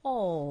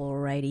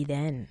Alrighty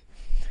then.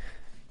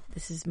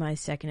 This is my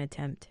second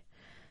attempt.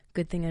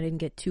 Good thing I didn't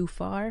get too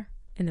far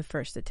in the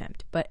first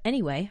attempt. But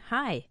anyway,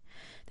 hi.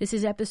 This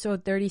is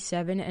episode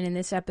 37, and in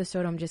this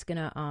episode I'm just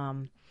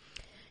gonna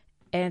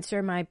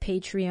answer my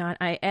Patreon.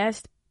 I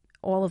asked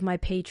all of my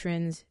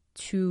patrons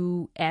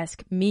to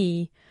ask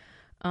me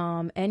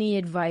any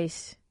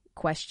advice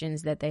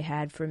questions that they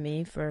had for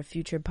me for a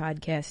future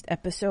podcast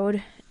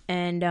episode,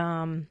 and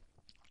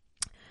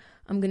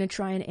I'm gonna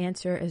try and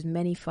answer as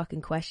many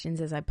fucking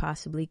questions as I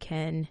possibly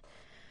can,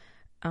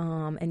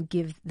 and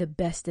give the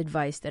best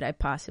advice that I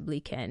possibly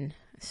can.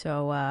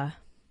 So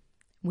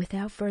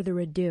without further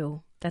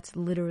ado, that's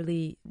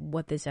literally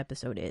what this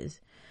episode is.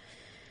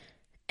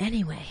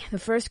 Anyway, the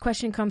first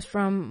question comes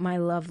from my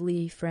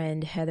lovely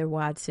friend Heather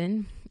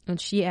Watson, and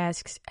she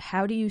asks,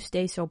 how do you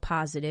stay so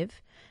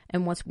positive,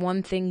 and what's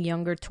one thing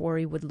younger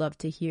Tori would love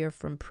to hear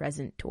from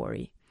present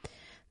Tori?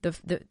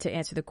 To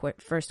answer the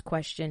first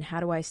question, how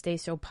do I stay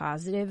so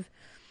positive?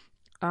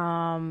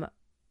 I've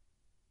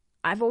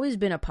always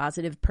been a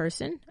positive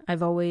person.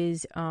 I've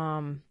always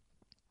had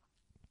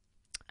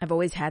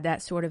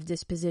that sort of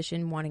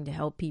disposition, wanting to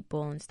help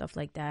people and stuff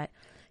like that,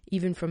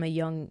 even from as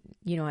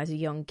a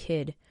young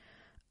kid.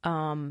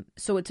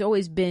 So it's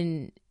always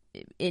been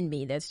in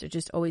me. That's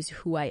just always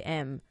who I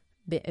am.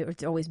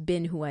 It's always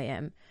been who I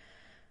am.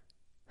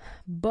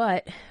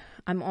 But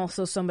I'm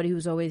also somebody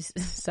who's always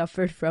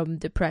suffered from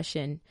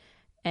depression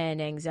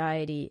and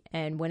anxiety.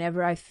 And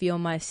whenever I feel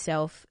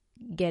myself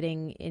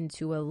getting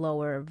into a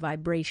lower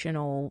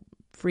vibrational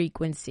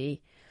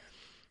frequency,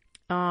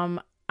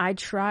 I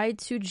try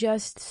to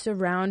just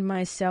surround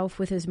myself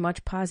with as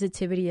much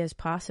positivity as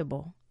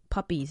possible.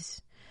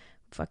 Puppies,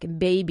 fucking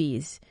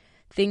babies,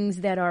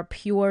 things that are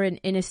pure and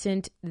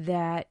innocent,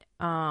 that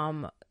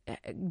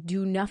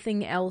do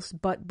nothing else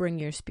but bring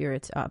your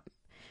spirits up.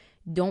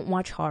 Don't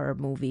watch horror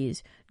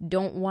movies.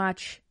 Don't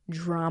watch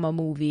drama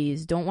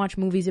movies. Don't watch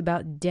movies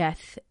about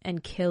death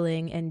and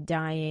killing and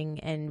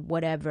dying and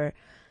whatever.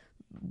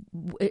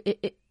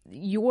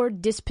 Your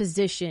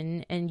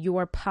disposition and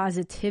your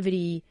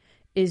positivity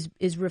is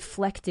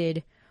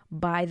reflected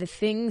by the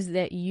things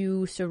that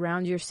you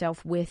surround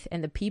yourself with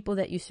and the people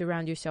that you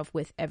surround yourself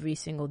with every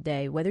single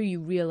day, whether you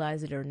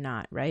realize it or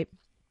not, right?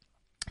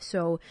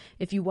 So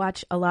if you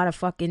watch a lot of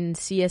fucking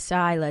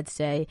CSI, let's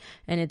say,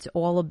 and it's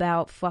all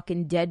about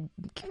fucking dead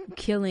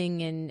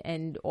killing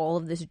and all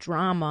of this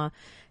drama,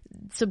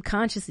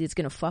 subconsciously it's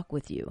going to fuck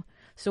with you.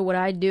 So what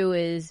I do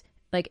is,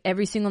 like,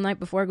 every single night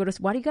before I go to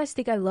sleep, why do you guys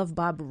think I love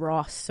Bob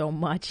Ross so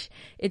much?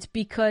 It's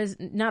because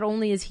not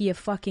only is he a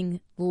fucking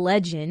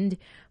legend,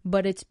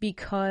 but it's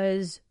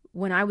because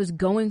when I was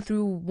going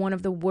through one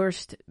of the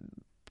worst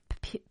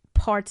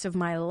parts of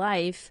my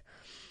life,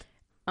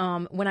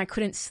 when I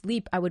couldn't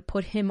sleep, I would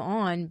put him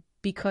on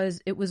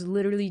because it was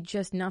literally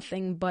just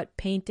nothing but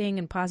painting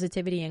and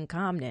positivity and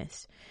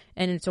calmness.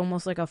 And it's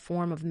almost like a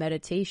form of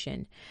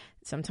meditation.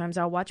 Sometimes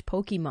I'll watch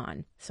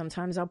Pokemon.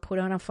 Sometimes I'll put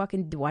on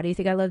why do you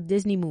think I love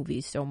Disney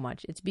movies so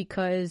much? It's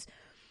because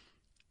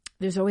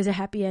there's always a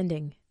happy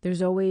ending.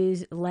 There's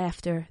always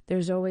laughter.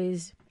 There's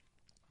always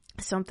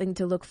something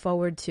to look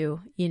forward to,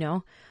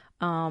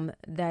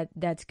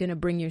 that's going to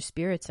bring your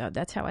spirits out.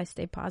 That's how I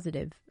stay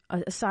positive.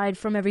 Aside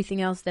from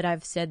everything else that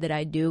I've said that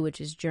I do, which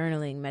is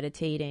journaling,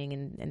 meditating,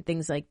 and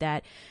things like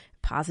that,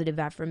 positive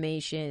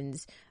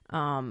affirmations,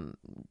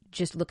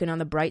 just looking on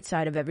the bright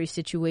side of every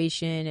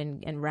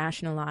situation and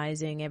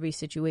rationalizing every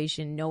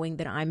situation, knowing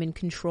that I'm in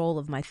control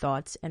of my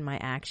thoughts and my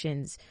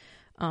actions,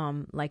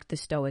 like the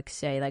Stoics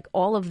say. Like,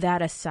 all of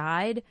that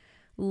aside,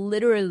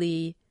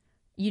 literally,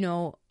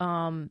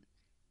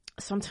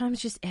 sometimes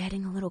just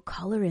adding a little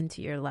color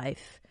into your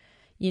life,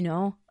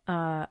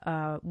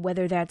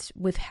 whether that's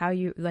with how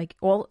you,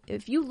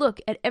 if you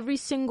look at every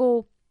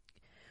single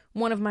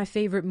one of my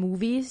favorite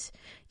movies,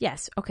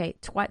 yes, okay,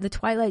 the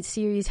Twilight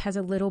series has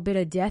a little bit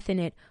of death in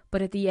it,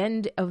 but at the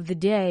end of the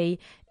day,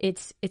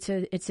 it's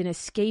an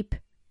escape,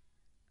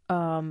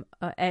 and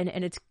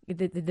it's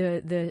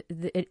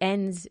it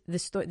ends,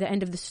 the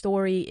end of the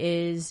story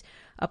is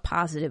a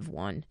positive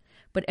one.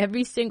 But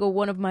every single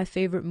one of my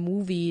favorite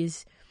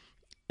movies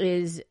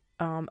is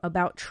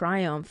about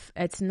triumph.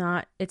 It's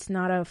not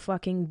a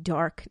fucking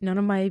dark. None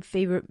of my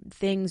favorite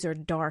things are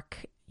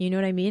dark. You know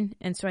what I mean?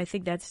 And so I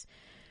think that's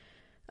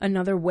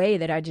another way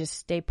that I just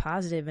stay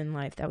positive in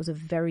life. That was a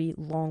very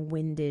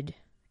long-winded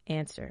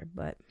answer,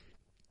 but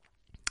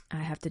I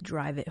have to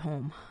drive it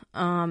home.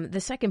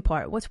 The second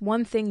part, what's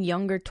one thing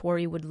younger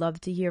Tori would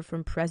love to hear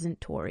from present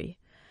Tori?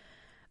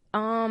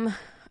 I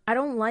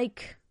don't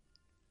like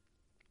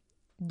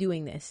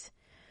doing this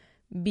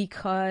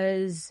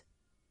because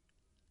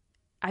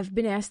I've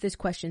been asked this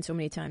question so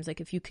many times, like,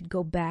 if you could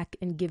go back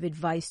and give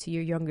advice to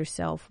your younger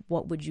self,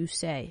 what would you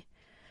say?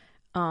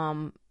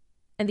 And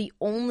the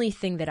only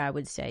thing that I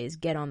would say is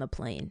get on the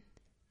plane.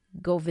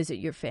 Go visit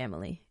your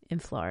family in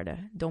Florida.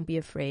 Don't be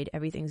afraid.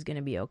 Everything's going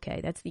to be okay.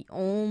 That's the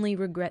only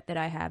regret that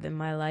I have in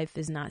my life,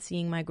 is not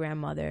seeing my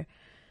grandmother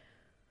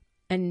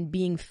and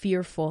being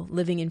fearful,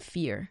 living in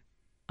fear,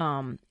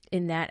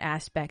 in that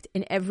aspect.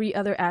 In every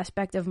other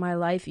aspect of my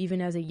life,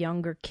 even as a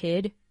younger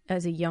kid,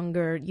 as a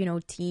younger,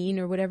 teen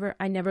or whatever,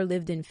 I never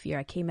lived in fear.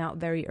 I came out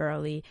very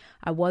early.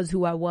 I was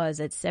who I was.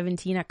 At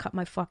 17, I cut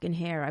my fucking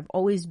hair. I've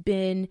always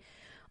been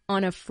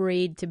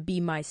unafraid to be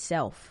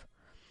myself.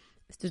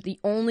 So the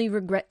only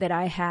regret that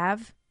I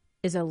have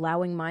is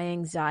allowing my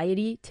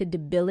anxiety to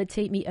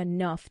debilitate me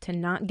enough to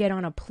not get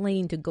on a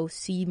plane to go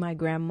see my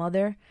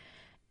grandmother.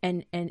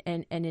 And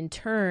in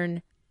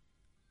turn,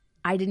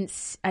 I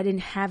didn't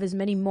have as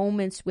many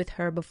moments with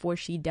her before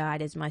she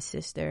died as my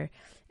sister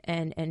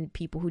and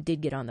people who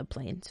did get on the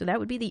plane. So that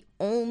would be the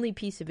only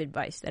piece of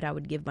advice that I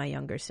would give my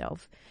younger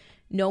self.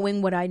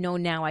 Knowing what I know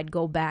now, I'd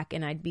go back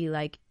and I'd be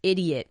like,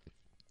 idiot,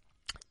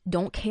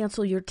 don't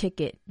cancel your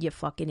ticket, you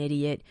fucking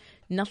idiot.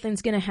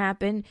 Nothing's going to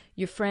happen.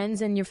 Your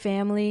friends and your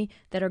family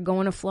that are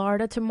going to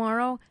Florida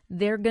tomorrow,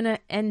 they're going to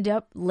end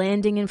up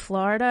landing in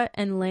Florida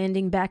and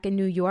landing back in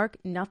New York.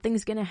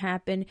 Nothing's going to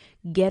happen.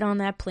 Get on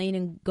that plane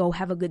and go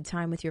have a good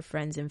time with your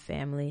friends and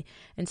family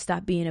and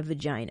stop being a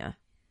vagina.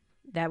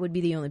 That would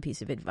be the only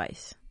piece of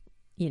advice.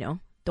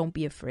 Don't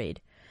be afraid.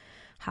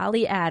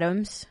 Holly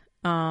Adams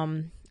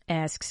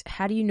asks,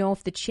 how do you know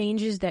if the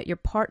changes that your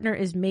partner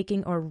is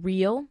making are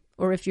real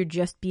or if you're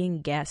just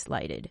being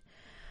gaslighted?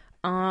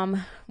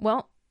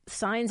 Well,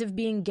 signs of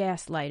being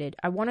gaslighted.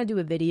 I want to do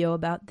a video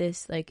about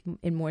this, like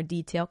in more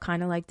detail,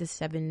 kind of like the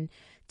 7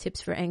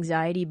 tips for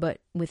anxiety,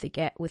 but with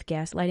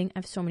gaslighting. I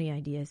have so many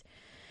ideas.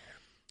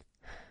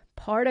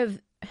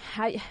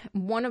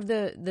 One of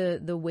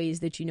the ways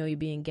that you're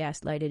being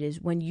gaslighted is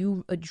when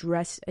you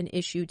address an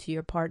issue to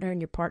your partner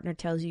and your partner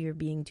tells you you're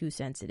being too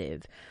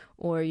sensitive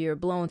or you're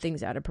blowing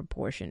things out of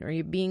proportion or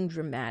you're being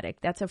dramatic.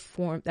 That's a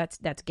form, that's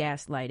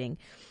gaslighting.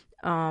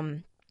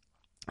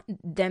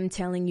 Them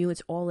telling you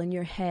it's all in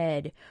your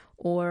head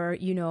or,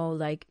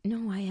 like,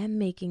 no, I am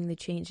making the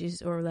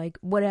changes or like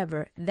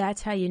whatever.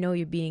 That's how you know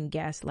you're being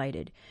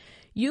gaslighted.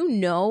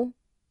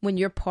 When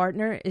your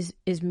partner is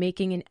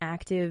making an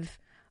active,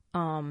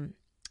 what's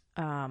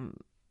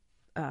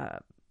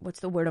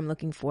the word I'm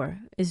looking for?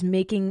 Is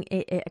making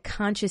a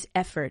conscious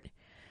effort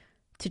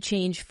to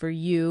change for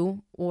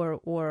you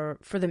or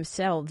for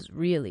themselves,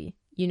 really.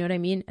 You know what I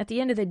mean? At the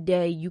end of the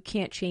day, you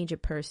can't change a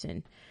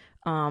person.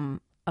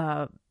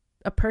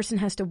 A person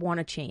has to want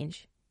to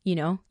change.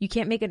 You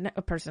can't make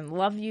a person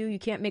love you. You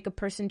can't make a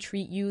person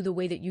treat you the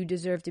way that you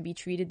deserve to be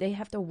treated. They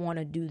have to want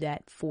to do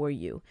that for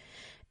you.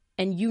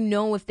 And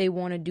if they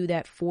want to do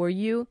that for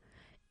you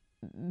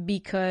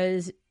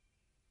because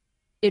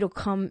it'll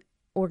come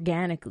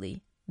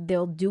organically.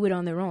 They'll do it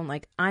on their own.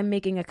 Like, I'm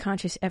making a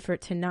conscious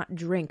effort to not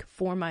drink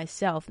for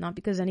myself, not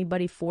because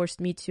anybody forced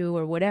me to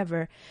or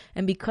whatever.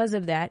 And because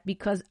of that,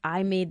 because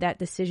I made that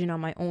decision on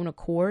my own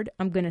accord,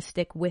 I'm going to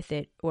stick with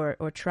it or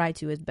try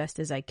to as best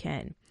as I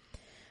can.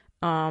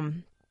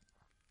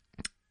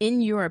 In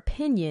your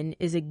opinion,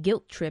 is a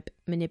guilt trip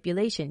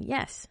manipulation?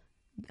 Yes.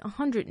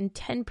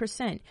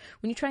 110%.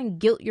 When you try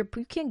and you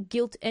can't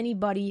guilt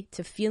anybody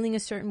to feeling a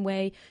certain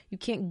way. You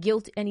can't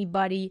guilt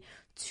anybody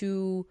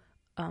to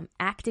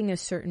acting a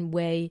certain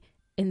way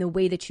in the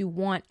way that you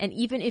want. And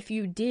even if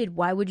you did,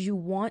 why would you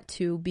want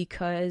to?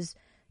 Because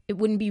it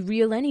wouldn't be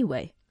real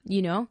anyway.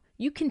 You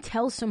can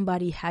tell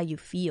somebody how you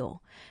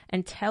feel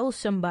and tell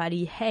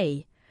somebody,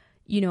 hey,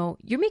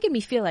 you're making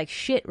me feel like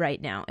shit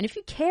right now. And if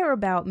you care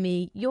about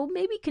me, you'll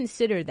maybe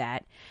consider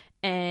that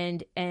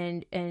and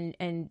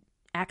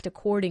act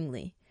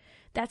accordingly.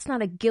 That's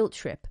not a guilt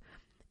trip.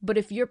 But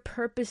if you're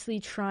purposely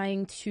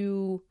trying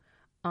to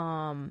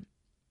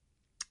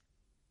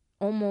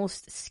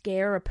almost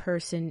scare a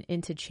person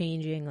into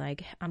changing,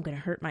 like, I'm going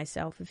to hurt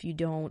myself if you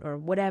don't or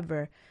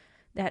whatever,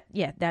 that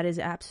is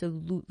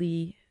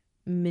absolutely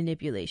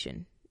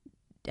manipulation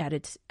at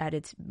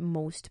its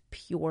most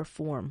pure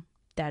form.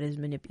 That is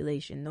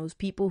manipulation. Those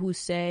people who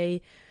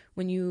say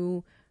when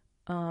you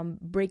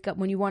break up,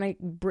 when you want to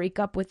break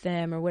up with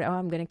them or what,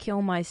 I'm going to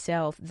kill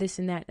myself, this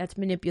and that, that's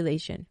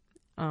manipulation.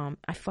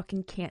 I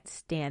fucking can't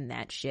stand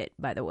that shit,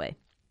 by the way.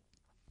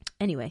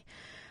 Anyway,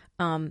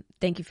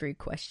 thank you for your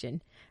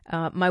question.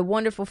 My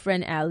wonderful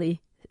friend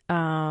Allie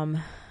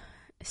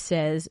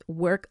says,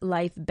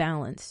 work-life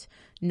balance,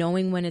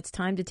 knowing when it's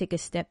time to take a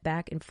step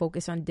back and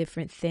focus on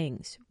different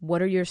things.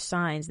 What are your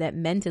signs that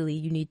mentally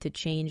you need to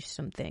change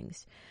some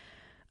things?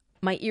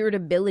 My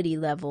irritability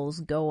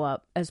levels go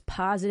up. As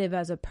positive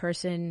as a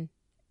person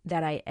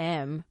that I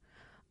am,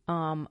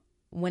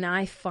 when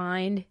I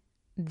find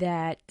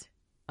that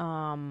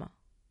I'm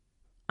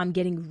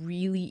getting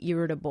really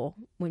irritable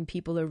when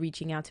people are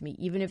reaching out to me,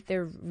 even if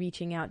they're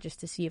reaching out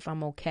just to see if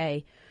I'm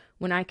okay,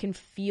 when I can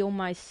feel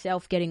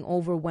myself getting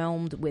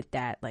overwhelmed with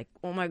that, like,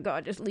 oh my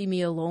God, just leave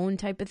me alone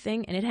type of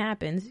thing, and it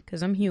happens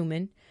because I'm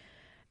human,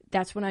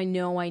 that's when I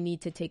know I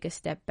need to take a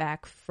step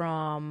back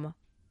from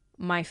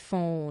my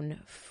phone,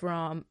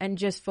 and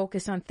just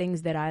focus on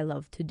things that I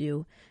love to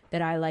do,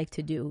 that I like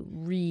to do,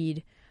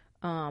 read,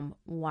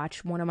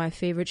 watch one of my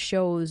favorite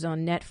shows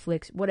on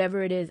Netflix,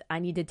 whatever it is. I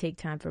need to take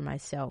time for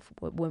myself.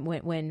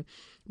 When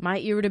my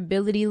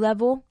irritability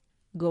level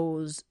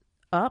goes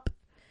up,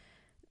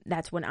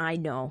 that's when I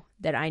know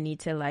that I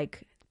need to,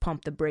 like,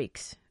 pump the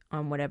brakes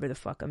on whatever the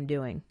fuck I'm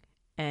doing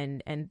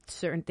and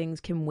certain things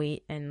can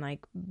wait and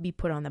like be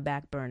put on the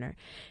back burner.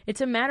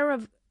 It's a matter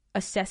of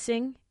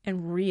assessing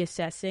and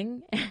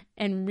reassessing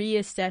and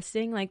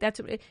reassessing. Like that's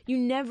you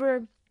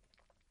never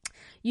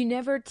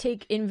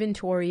take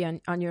inventory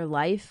on your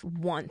life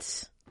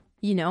once,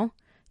 you know?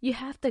 You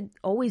have to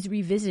always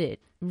revisit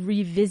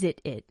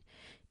it.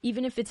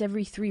 Even if it's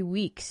every 3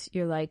 weeks,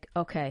 you're like,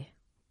 okay,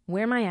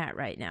 where am I at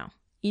right now?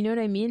 You know what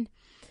I mean?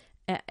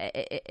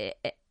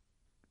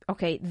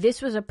 Okay,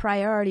 this was a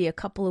priority a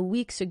couple of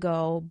weeks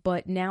ago,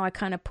 but now I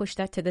kind of pushed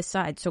that to the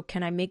side. So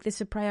can I make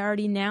this a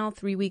priority now,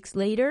 3 weeks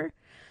later?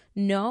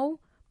 No,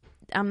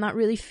 I'm not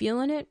really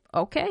feeling it.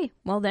 Okay,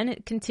 well then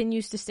it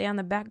continues to stay on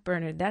the back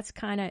burner. That's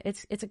kind of,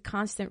 it's a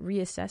constant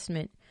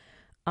reassessment.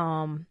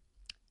 And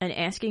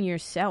asking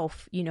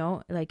yourself, you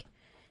know, like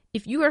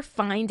if you are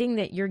finding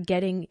that you're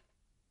getting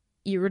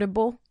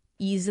irritable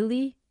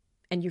easily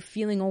and you're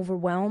feeling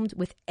overwhelmed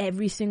with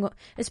every single,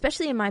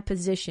 especially in my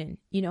position,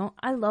 you know,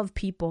 I love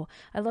people.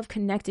 I love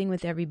connecting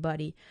with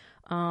everybody.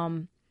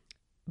 But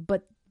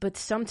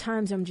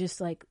sometimes I'm just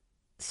like,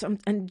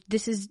 and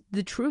this is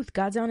the truth,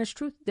 God's honest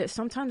truth, that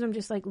sometimes I'm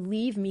just like,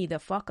 leave me the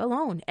fuck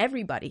alone.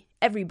 Everybody,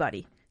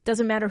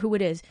 doesn't matter who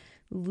it is.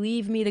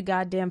 Leave me the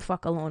goddamn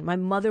fuck alone. My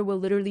mother will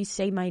literally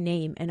say my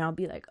name and I'll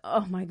be like,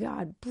 oh my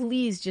God,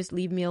 please just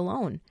leave me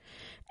alone.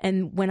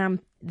 And when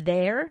I'm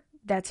there,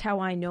 that's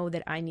how I know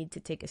that I need to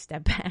take a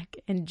step back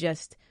and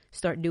just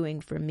start doing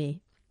for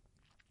me.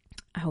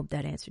 I hope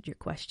that answered your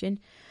question.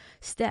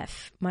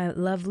 Steph, my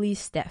lovely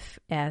Steph,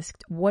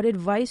 asked, what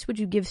advice would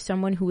you give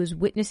someone who is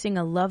witnessing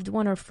a loved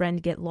one or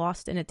friend get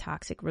lost in a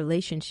toxic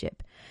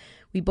relationship?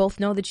 We both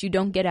know that you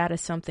don't get out of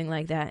something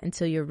like that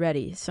until you're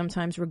ready,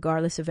 sometimes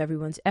regardless of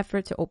everyone's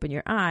effort to open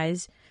your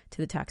eyes to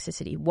the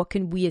toxicity. What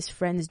can we as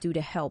friends do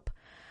to help?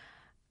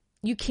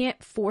 You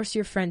can't force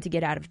your friend to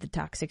get out of the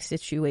toxic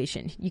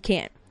situation. You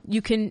can't.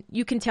 You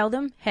can tell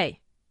them, hey,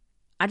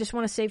 I just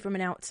want to say from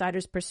an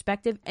outsider's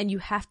perspective, and you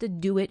have to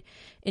do it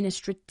in a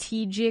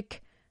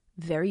strategic,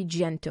 very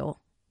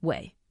gentle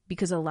way.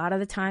 Because a lot of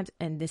the times,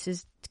 and this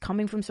is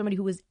coming from somebody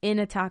who was in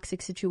a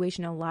toxic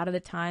situation, a lot of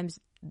the times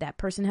that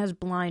person has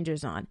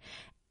blinders on.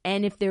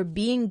 And if they're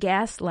being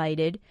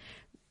gaslighted,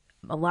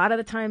 a lot of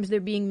the times they're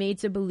being made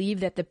to believe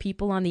that the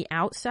people on the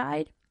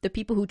outside, the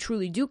people who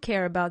truly do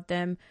care about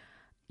them,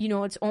 you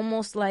know, it's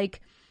almost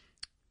like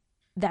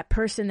that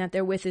person that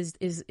they're with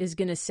is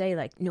going to say,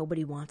 like,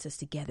 nobody wants us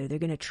together. They're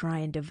going to try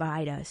and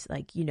divide us,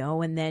 like, you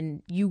know, and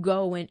then you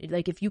go and,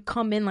 like, if you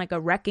come in like a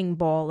wrecking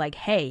ball, like,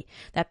 hey,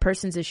 that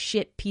person's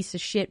a piece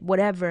of shit,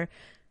 whatever,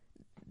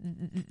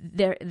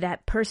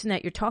 that person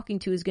that you're talking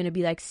to is going to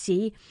be like,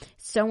 see,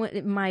 so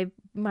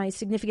my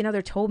significant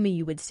other told me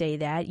you would say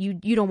that. You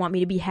don't want me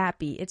to be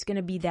happy. It's going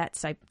to be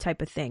that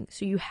type of thing.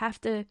 So you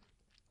have to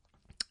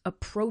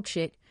approach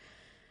it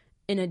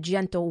in a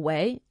gentle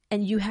way.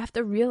 And you have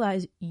to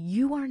realize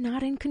you are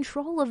not in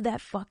control of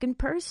that fucking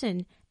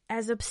person.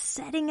 As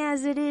upsetting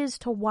as it is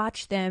to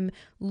watch them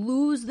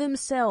lose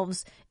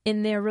themselves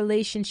in their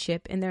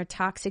relationship, in their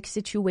toxic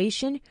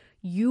situation,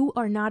 you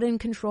are not in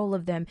control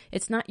of them.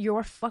 It's not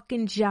your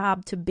fucking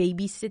job to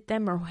babysit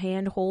them or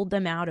handhold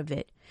them out of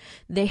it.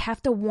 They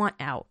have to want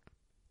out.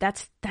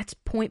 That's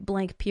point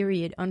blank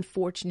period.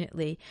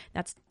 Unfortunately,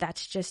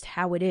 that's just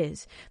how it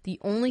is. The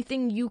only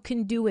thing you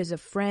can do as a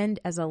friend,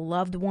 as a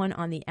loved one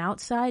on the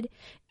outside,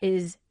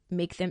 is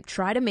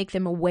try to make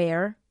them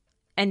aware,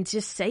 and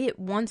just say it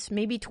once,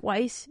 maybe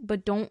twice,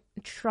 but don't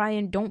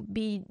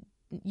be,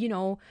 you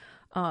know,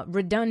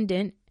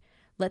 redundant.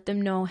 Let them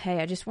know, hey,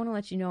 I just want to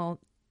let you know,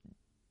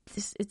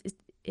 this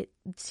it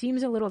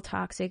seems a little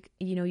toxic.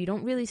 You know, you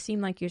don't really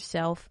seem like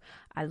yourself.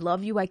 I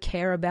love you. I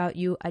care about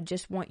you. I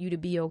just want you to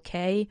be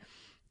okay.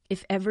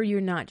 If ever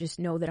you're not, just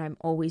know that I'm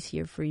always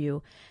here for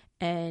you.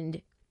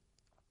 And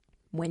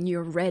when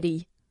you're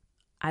ready,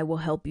 I will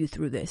help you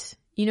through this.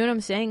 You know what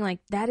I'm saying? Like,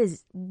 that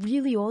is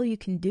really all you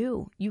can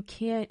do. You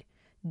can't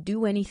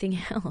do anything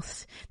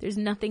else. There's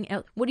nothing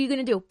else. What are you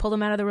going to do? Pull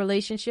them out of the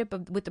relationship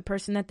with the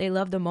person that they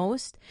love the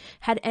most?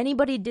 Had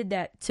anybody did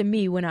that to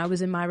me when I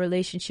was in my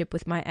relationship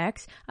with my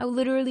ex, I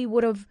literally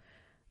would have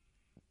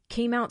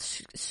came out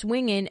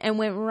swinging and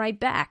went right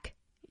back.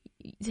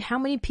 How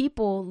many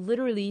people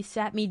literally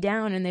sat me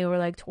down and they were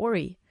like,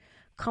 Tori,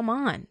 come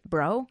on,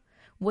 bro.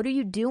 What are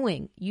you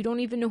doing? You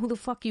don't even know who the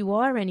fuck you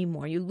are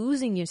anymore. You're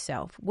losing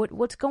yourself.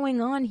 What's going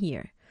on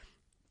here?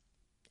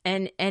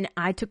 And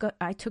I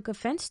took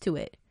offense to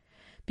it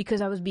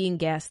because I was being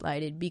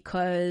gaslighted,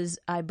 because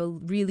I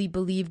really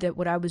believed that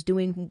what I was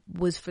doing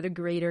was for the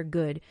greater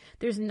good.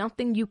 There's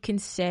nothing you can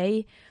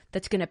say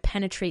that's going to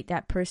penetrate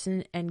that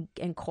person and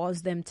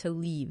cause them to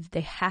leave.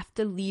 They have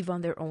to leave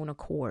on their own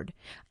accord.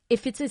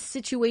 If it's a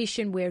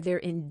situation where they're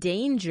in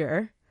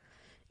danger,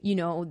 you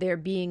know, they're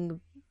being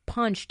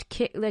punched,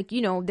 kicked, like,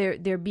 you know,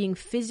 they're being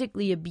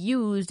physically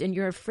abused, and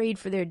you're afraid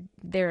for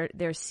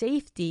their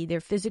safety, their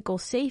physical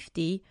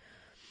safety,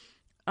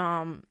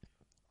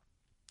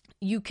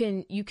 you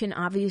can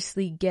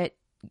obviously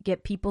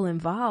get people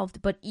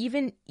involved. But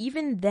even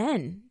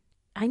then,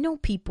 I know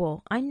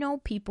people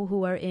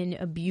who are in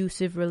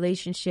abusive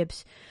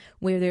relationships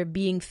where they're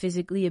being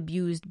physically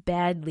abused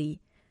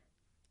badly.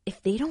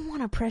 If they don't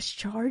want to press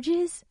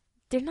charges,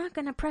 they're not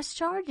going to press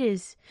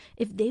charges.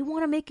 If they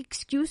want to make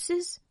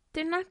excuses,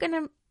 they're not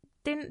going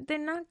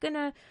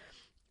to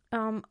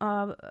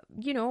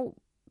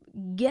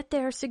get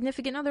their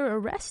significant other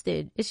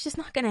arrested. It's just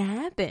not going to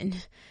happen.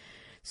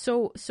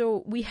 So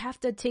we have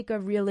to take a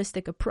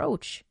realistic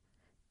approach.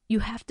 You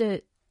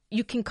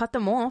can cut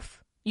them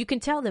off. You can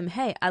tell them,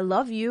 hey, I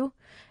love you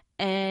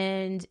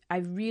and I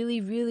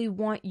really, really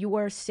want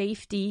your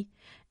safety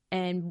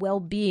and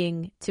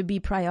well-being to be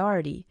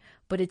priority.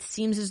 But it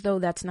seems as though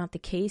that's not the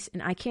case,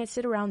 and I can't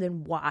sit around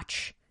and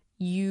watch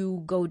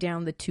you go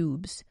down the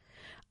tubes.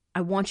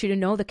 I want you to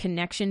know the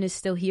connection is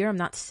still here. I'm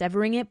not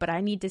severing it, but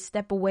I need to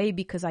step away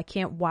because I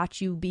can't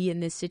watch you be in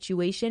this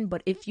situation.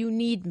 But if you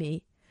need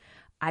me,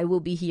 I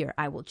will be here.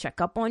 I will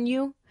check up on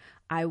you.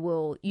 I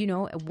will,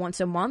 once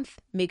a month,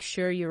 make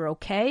sure you're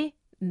okay.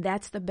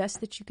 That's the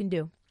best that you can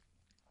do.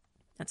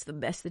 That's the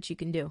best that you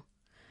can do.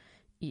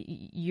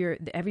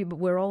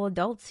 We're all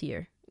adults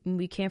here.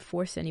 We can't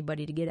force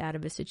anybody to get out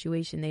of a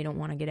situation they don't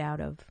want to get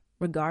out of,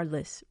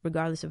 regardless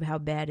of how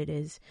bad it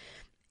is.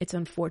 It's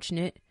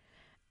unfortunate,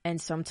 and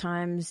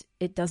sometimes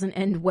it doesn't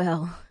end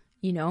well,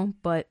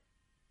 but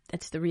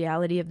that's the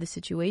reality of the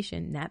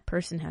situation. That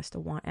person has to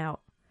want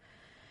out.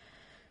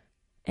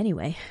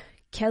 Anyway,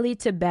 Kelly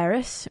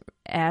Tabaris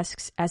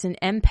asks, as an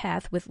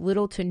empath with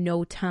little to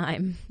no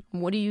time,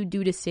 what do you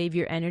do to save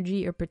your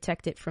energy or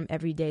protect it from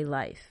everyday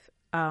life?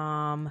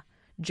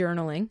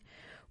 Journaling.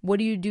 What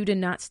do you do to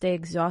not stay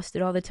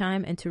exhausted all the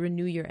time and to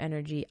renew your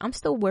energy? I'm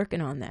still working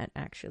on that,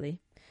 actually.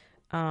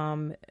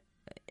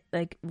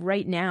 Like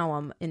right now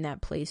I'm in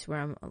that place where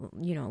I'm,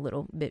 a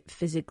little bit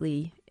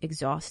physically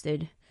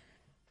exhausted,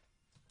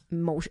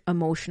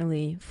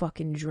 emotionally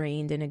fucking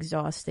drained and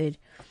exhausted.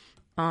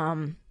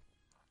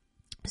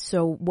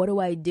 So what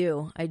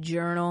do? I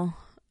journal,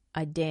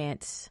 I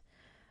dance.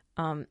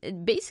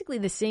 Basically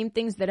the same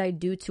things that I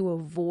do to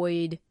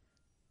avoid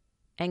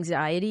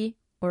anxiety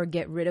or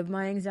get rid of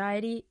my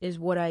anxiety is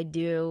what I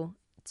do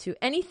to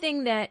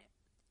anything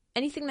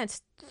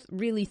that's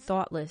really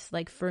thoughtless.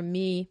 Like for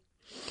me,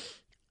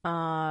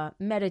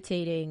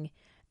 meditating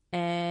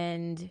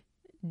and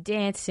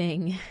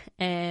dancing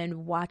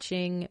and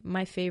watching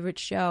my favorite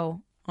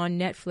show on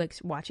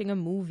Netflix, watching a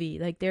movie.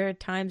 Like there are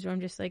times where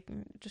I'm just like,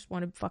 just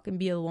want to fucking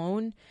be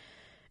alone.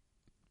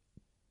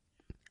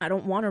 I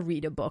don't want to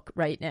read a book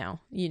right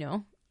now,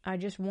 I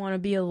just want to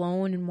be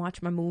alone and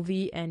watch my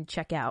movie and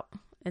check out.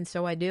 And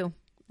so I do.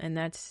 And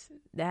that's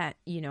that,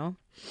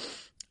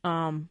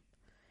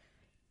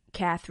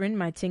 Catherine,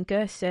 my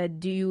Tinka, said,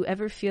 do you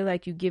ever feel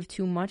like you give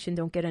too much and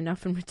don't get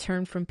enough in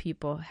return from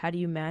people? How do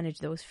you manage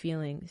those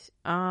feelings?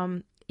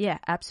 Yeah,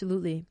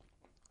 absolutely.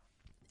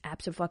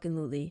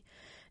 Abso-fucking-lutely.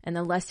 And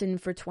the lesson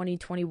for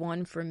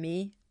 2021 for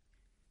me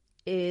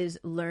is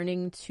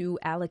learning to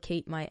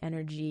allocate my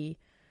energy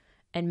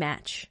and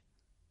match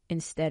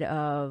instead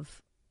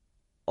of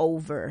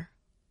overdo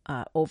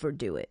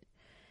it.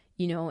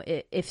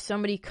 If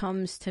somebody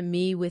comes to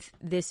me with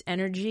this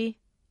energy,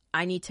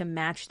 I need to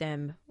match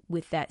them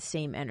with that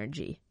same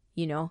energy.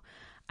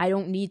 I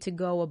don't need to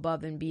go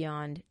above and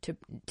beyond to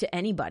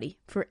anybody,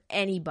 for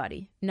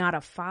anybody. Not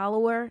a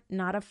follower,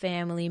 not a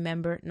family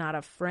member, not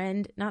a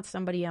friend, not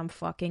somebody I'm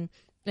fucking.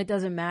 It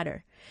doesn't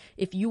matter.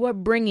 If you are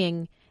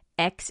bringing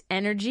X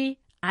energy,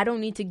 I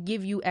don't need to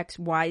give you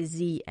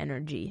XYZ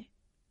energy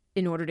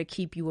in order to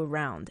keep you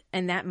around.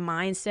 And that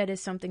mindset is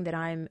something that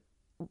I'm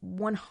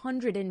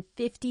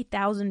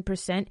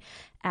 150,000%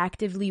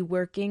 actively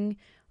working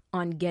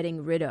on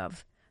getting rid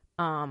of.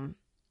 And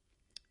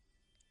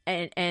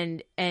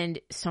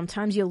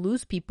sometimes you'll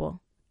lose people,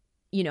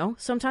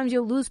 sometimes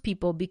you'll lose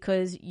people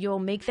because you'll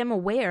make them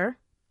aware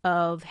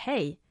of,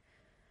 hey,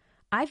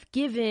 I've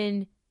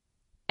given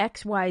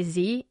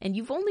XYZ and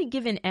you've only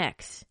given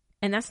X,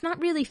 and that's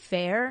not really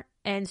fair.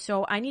 And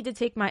so I need to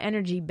take my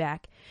energy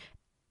back.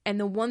 And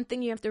the one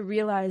thing you have to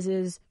realize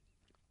is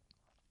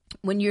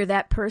when you're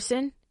that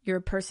person, you're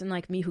a person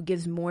like me who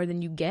gives more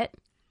than you get.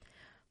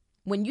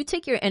 When you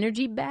take your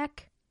energy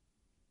back,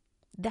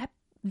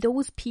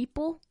 those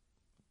people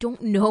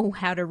don't know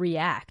how to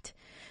react.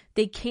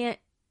 They can't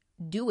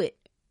do it.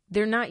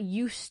 They're not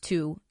used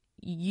to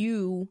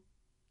you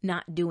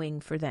not doing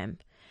for them.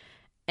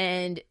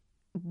 And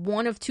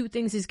one of two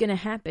things is going to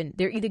happen.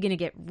 They're either going to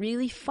get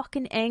really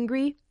fucking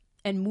angry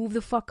and move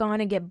the fuck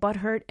on and get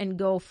butthurt and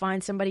go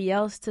find somebody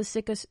else to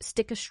stick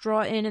a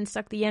straw in and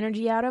suck the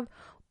energy out of,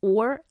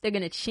 or they're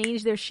going to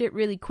change their shit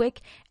really quick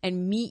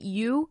and meet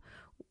you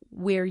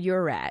where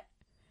you're at.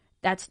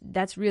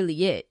 That's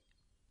really it.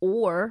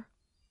 Or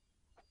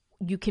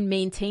you can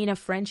maintain a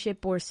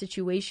friendship or a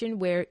situation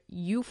where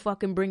you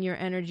fucking bring your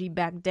energy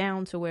back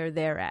down to where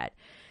they're at.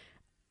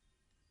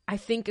 I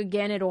think,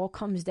 again, it all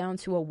comes down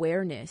to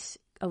awareness.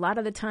 A lot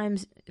of the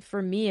times,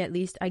 for me at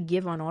least, I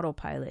give on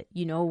autopilot.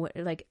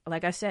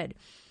 Like I said,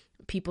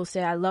 people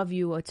say, I love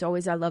you. It's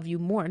always, I love you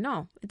more.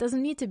 No, it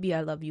doesn't need to be,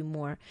 I love you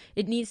more.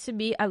 It needs to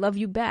be, I love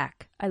you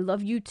back. I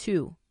love you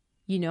too.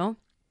 you know?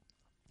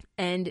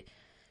 And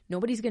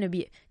nobody's going to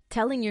be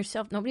telling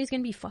yourself, nobody's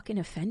going to be fucking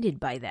offended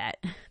by that.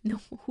 No,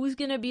 who's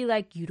going to be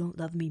like, you don't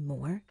love me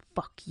more?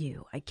 Fuck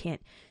you. I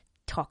can't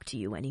talk to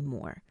you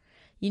anymore.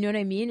 You know what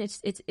I mean?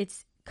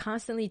 It's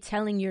constantly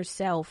telling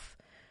yourself,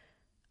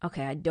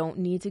 okay, I don't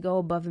need to go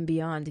above and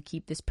beyond to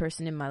keep this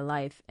person in my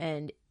life.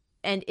 And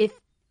if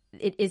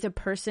it is a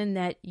person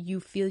that you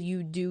feel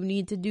you do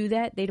need to do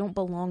that, they don't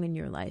belong in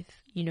your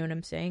life. You know what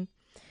I'm saying?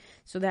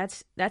 So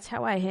that's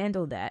how I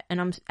handle that.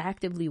 And I'm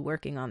actively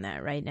working on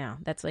that right now.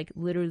 That's like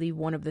literally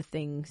one of the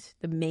things,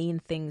 the main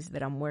things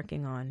that I'm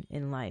working on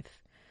in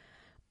life.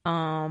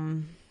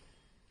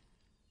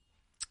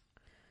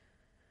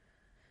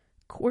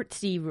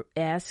 Courtsy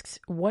asks,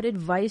 what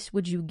advice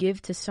would you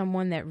give to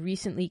someone that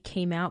recently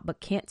came out but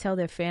can't tell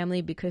their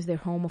family because they're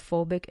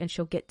homophobic and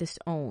she'll get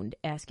disowned,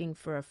 asking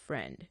for a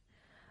friend?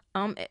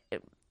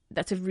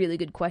 That's a really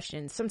good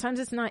question. Sometimes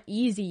it's not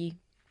easy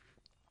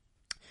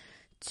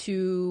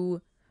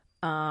to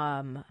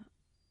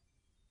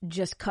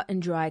just cut and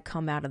dry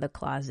come out of the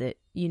closet.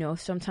 You know,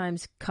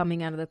 sometimes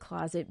coming out of the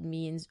closet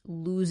means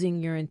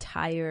losing your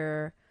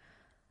entire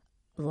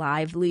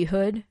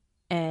livelihood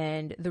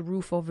and the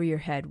roof over your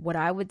head. What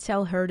I would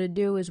tell her to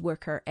do is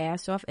work her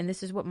ass off. And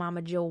this is what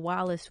Mama Jill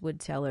Wallace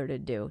would tell her to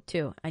do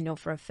too. I know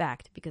for a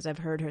fact because I've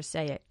heard her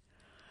say it.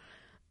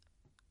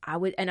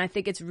 And I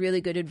think it's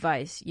really good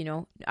advice. You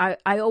know,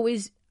 I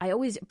always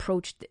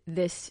approached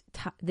this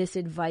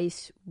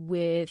advice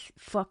with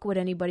fuck what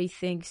anybody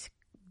thinks,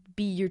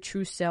 be your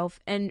true self.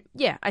 And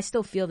yeah, I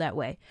still feel that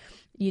way.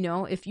 You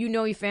know, if you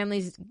know your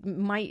families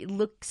might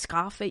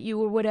scoff at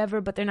you or whatever,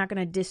 but they're not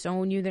going to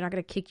disown you. They're not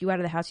going to kick you out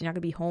of the house. You're not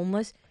going to be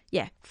homeless.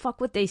 Yeah, fuck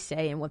what they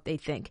say and what they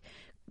think.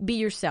 Be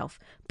yourself.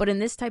 But in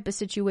this type of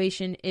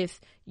situation,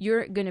 if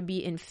you're going to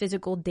be in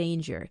physical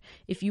danger,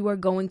 if you are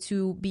going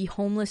to be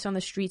homeless on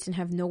the streets and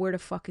have nowhere to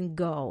fucking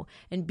go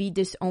and be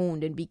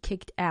disowned and be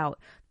kicked out,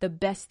 the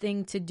best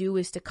thing to do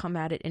is to come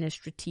at it in a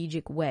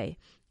strategic way.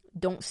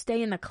 Don't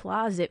stay in the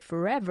closet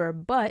forever,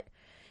 but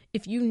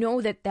if you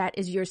know that that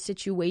is your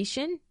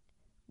situation,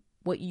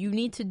 what you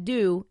need to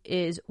do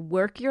is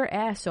work your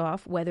ass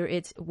off, whether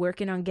it's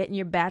working on getting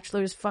your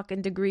bachelor's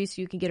fucking degree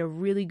so you can get a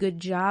really good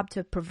job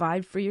to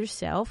provide for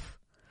yourself,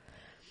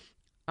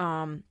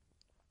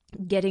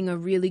 getting a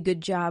really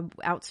good job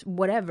out,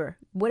 whatever,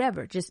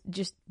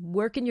 just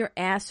working your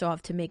ass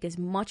off to make as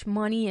much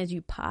money as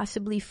you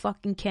possibly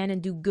fucking can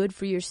and do good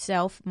for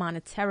yourself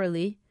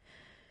monetarily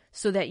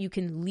so that you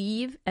can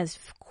leave as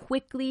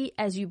quickly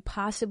as you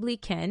possibly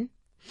can.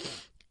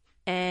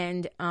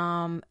 And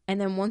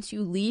then once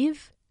you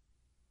leave,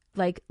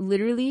 like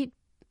literally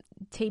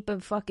tape a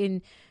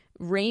fucking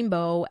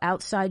rainbow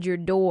outside your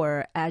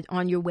door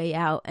on your way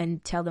out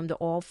and tell them to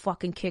all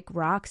fucking kick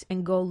rocks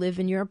and go live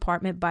in your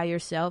apartment by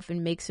yourself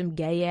and make some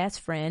gay ass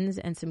friends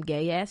and some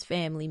gay ass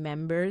family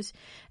members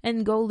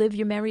and go live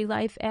your merry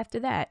life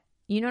after that.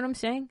 You know what I'm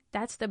saying?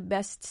 That's the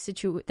best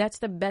that's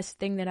the best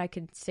thing that I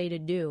could say to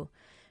do.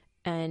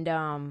 And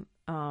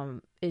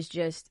is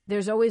just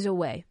there's always a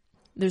way.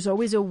 There's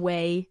always a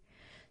way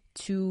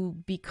to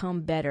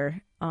become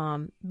better.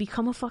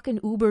 Become a fucking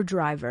Uber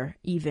driver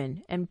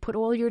even, and put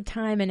all your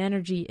time and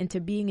energy into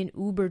being an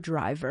Uber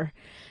driver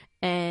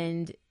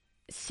and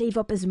save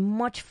up as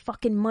much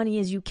fucking money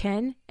as you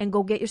can and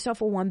go get yourself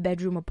a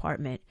 1-bedroom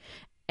apartment,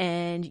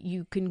 and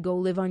you can go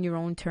live on your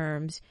own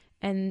terms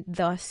and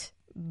thus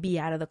be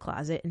out of the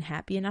closet and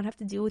happy and not have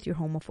to deal with your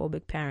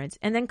homophobic parents,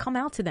 and then come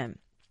out to them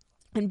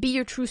and be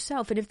your true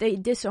self. And if they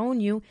disown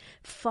you,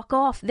 fuck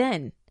off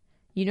then.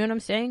 You know what I'm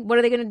saying? What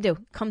are they going to do?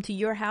 Come to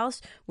your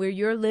house where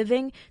you're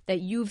living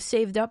that you've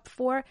saved up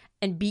for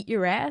and beat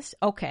your ass?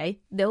 Okay,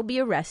 they'll be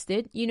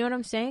arrested. You know what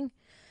I'm saying?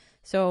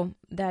 So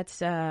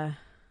that's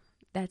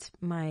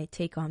my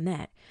take on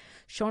that.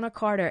 Shauna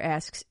Carter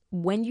asks,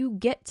 when you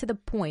get to the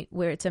point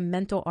where it's a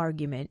mental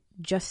argument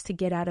just to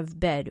get out of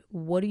bed,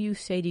 what do you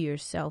say to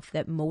yourself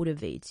that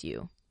motivates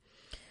you?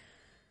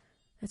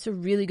 That's a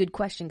really good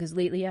question because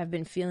lately I've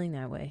been feeling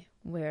that way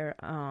where,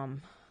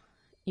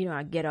 you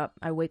know,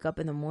 I wake up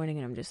in the morning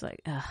and I'm just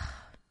like, ugh,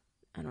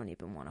 I don't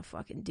even want to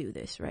fucking do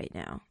this right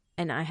now.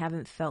 And I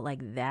haven't felt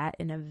like that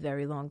in a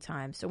very long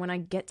time. So when I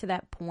get to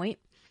that point,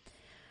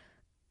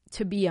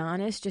 to be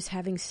honest, just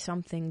having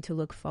something to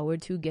look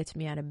forward to gets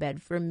me out of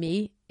bed. For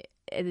me,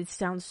 it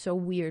sounds so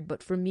weird,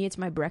 but for me, it's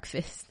my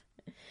breakfast.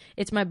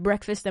 It's my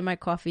breakfast and my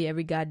coffee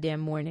every goddamn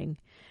morning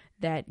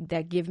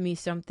that give me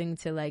something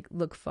to like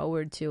look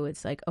forward to.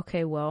 It's like,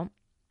 okay, well,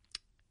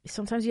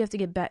 sometimes you have to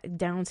get back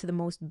down to the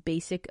most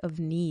basic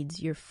of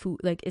needs, your food.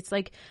 Like, it's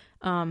like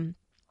the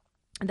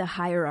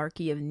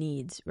hierarchy of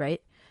needs,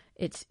 right?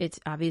 It's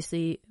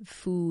obviously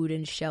food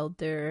and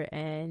shelter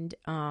and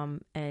all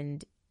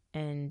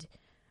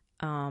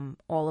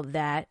of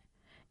that.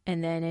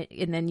 And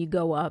then you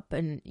go up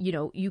and, you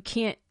know, you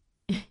can't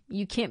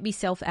be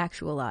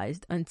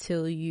self-actualized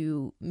until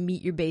you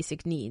meet your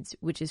basic needs,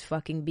 which is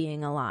fucking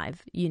being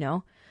alive, you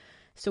know?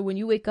 So when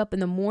you wake up in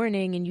the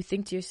morning and you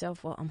think to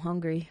yourself, well, I'm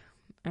hungry.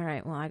 All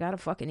right, well, I gotta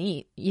fucking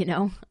eat, you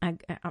know?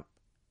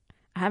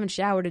 I haven't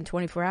showered in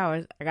 24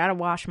 hours. I gotta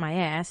wash my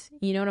ass.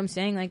 You know what I'm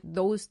saying? Like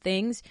those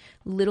things,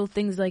 little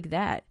things like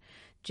that,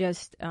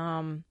 just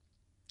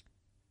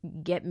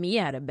get me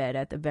out of bed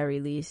at the very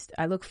least.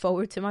 I look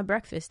forward to my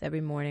breakfast every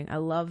morning. I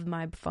love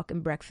my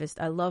fucking breakfast.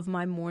 I love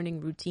my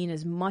morning routine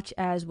as much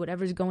as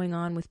whatever's going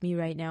on with me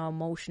right now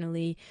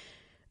emotionally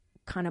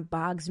kind of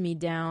bogs me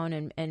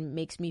down and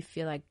makes me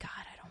feel like, God,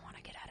 I don't want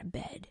to get out of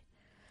bed.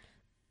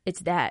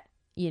 It's that,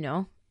 you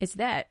know? It's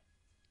that.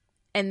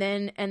 And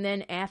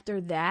then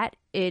after that,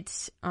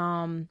 it's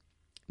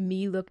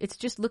it's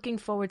just looking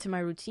forward to my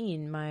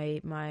routine,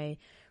 my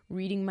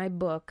reading my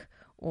book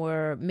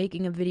or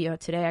making a video.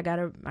 Today I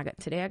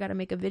gotta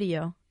make a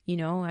video, you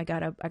know, I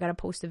gotta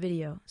post a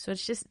video. So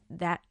it's just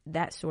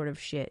that sort of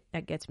shit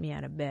that gets me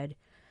out of bed.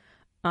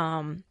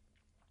 And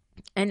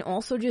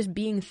also just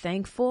being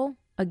thankful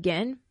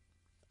again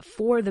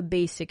for the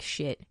basic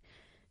shit.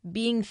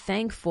 Being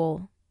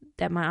thankful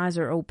that my eyes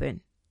are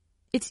open.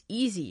 It's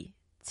easy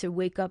to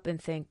wake up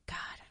and think, God,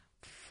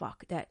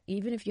 fuck that.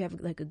 Even if you have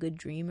like a good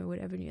dream or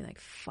whatever, and you're like,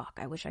 fuck,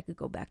 I wish I could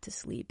go back to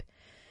sleep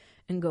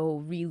and go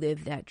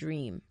relive that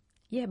dream.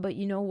 Yeah, but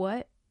you know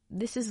what?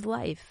 This is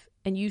life,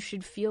 and you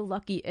should feel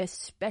lucky,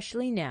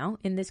 especially now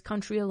in this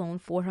country alone,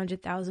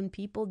 400,000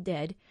 people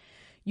dead.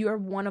 You are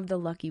one of the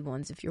lucky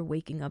ones if you're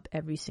waking up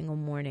every single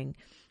morning,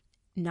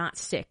 not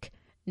sick,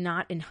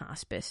 not in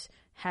hospice,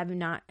 having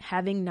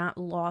not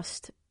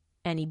lost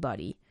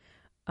anybody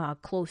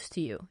close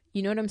to you.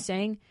 You know what I'm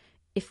saying?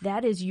 If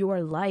that is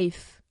your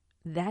life,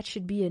 that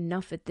should be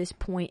enough at this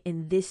point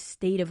in this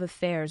state of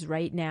affairs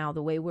right now,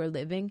 the way we're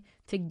living,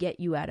 to get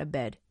you out of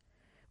bed.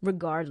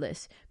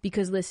 Regardless.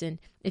 Because listen,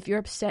 if you're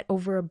upset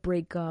over a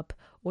breakup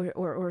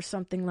or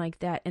something like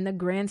that, in the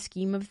grand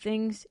scheme of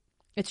things,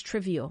 it's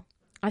trivial.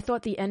 I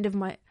thought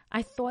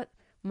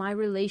my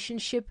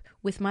relationship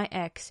with my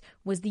ex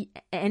was the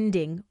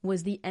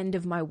end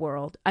of my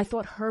world. I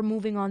thought her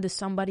moving on to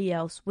somebody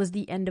else was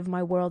the end of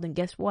my world. And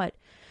guess what?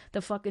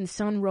 The fucking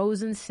sun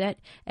rose and set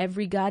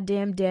every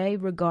goddamn day,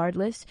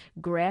 regardless.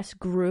 Grass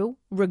grew,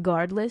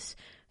 regardless.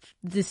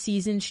 The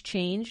seasons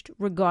changed,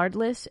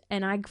 regardless.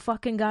 And I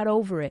fucking got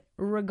over it,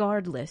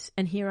 regardless.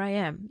 And here I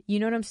am. You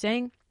know what I'm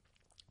saying?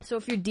 So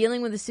if you're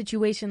dealing with a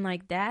situation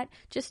like that,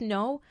 just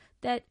know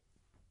that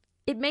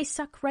it may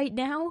suck right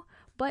now,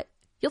 but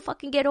you'll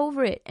fucking get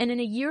over it. And in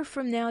a year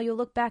from now, you'll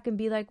look back and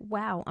be like,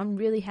 wow, I'm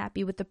really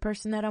happy with the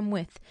person that I'm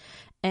with.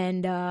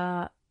 And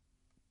I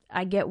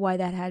get why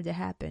that had to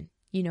happen,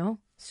 you know?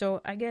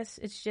 So I guess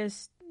it's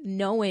just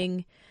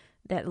knowing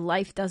that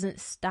life doesn't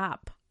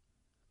stop.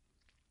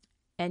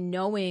 And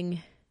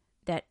knowing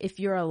that if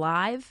you're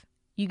alive,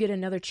 you get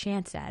another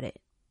chance at it.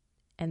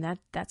 And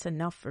that's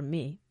enough for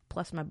me.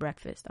 Plus my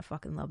breakfast. I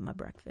fucking love my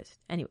breakfast.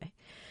 Anyway,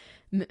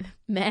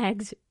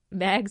 Mags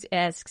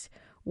asks,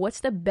 what's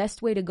the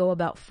best way to go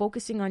about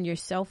focusing on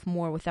yourself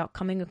more without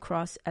coming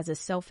across as a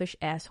selfish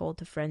asshole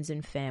to friends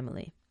and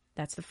family?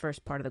 That's the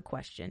first part of the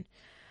question.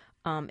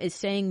 Is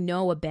saying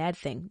no a bad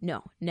thing?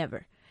 No,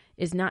 never.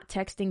 Is not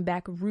texting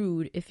back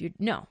rude if you're...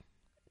 No.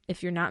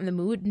 If you're not in the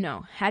mood?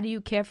 No. How do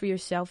you care for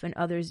yourself and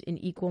others in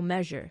equal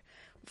measure?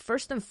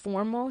 First and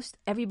foremost,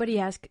 everybody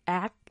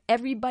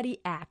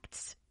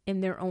acts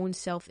in their own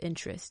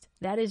self-interest.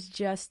 That is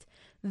just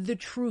the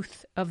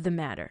truth of the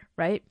matter,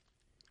 right?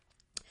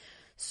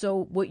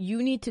 So what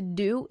you need to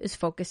do is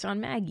focus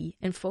on Maggie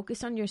and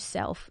focus on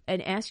yourself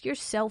and ask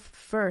yourself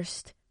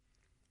first.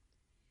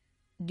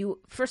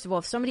 First of all,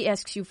 if somebody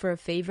asks you for a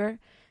favor,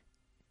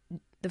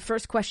 the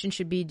first question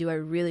should be, do I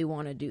really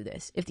want to do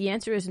this? If the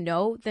answer is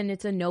no, then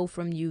it's a no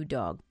from you,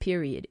 dog,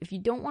 period. If you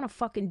don't want to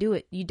fucking do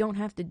it, you don't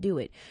have to do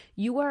it.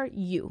 You are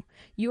you.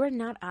 You are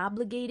not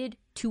obligated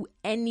to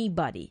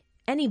anybody.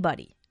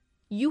 Anybody.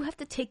 You have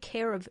to take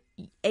care of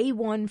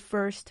A1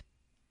 first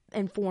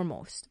and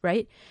foremost,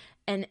 right?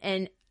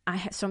 And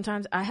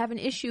sometimes I have an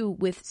issue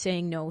with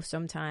saying no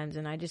sometimes,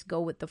 and I just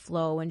go with the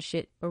flow and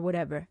shit or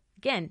whatever.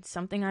 Again,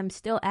 something I'm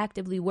still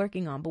actively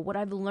working on. But what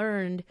I've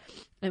learned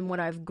and what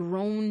I've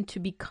grown to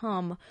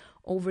become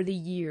over the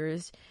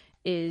years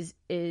is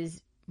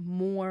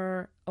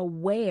more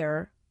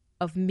aware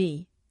of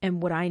me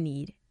and what I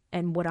need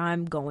and what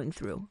I'm going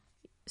through.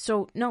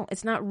 So, no,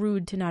 it's not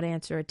rude to not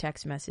answer a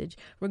text message,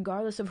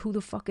 regardless of who the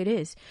fuck it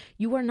is.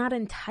 You are not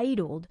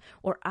entitled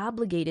or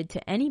obligated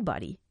to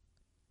anybody.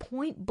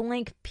 Point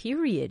blank,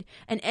 period.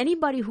 And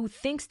anybody who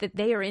thinks that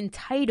they are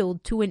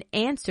entitled to an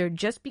answer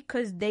just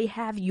because they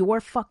have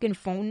your fucking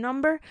phone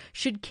number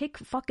should kick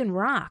fucking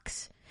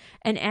rocks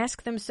and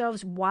ask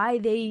themselves why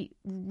they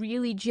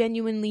really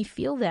genuinely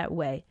feel that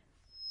way.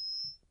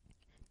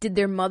 Did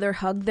their mother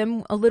hug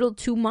them a little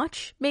too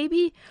much,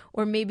 maybe?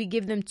 Or maybe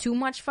give them too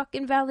much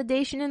fucking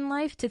validation in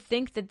life to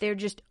think that they're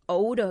just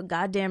owed a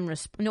goddamn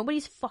response?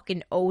 Nobody's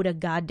fucking owed a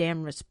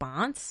goddamn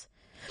response.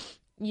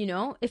 You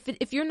know,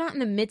 if you're not in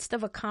the midst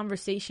of a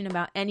conversation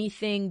about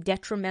anything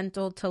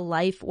detrimental to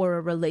life or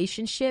a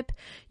relationship,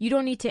 you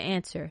don't need to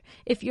answer.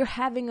 If you're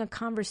having a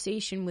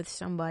conversation with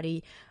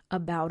somebody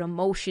about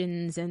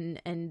emotions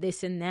and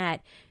this and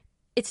that,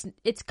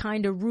 it's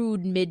kind of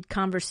rude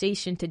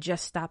mid-conversation to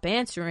just stop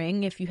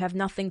answering. If you have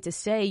nothing to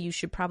say, you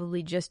should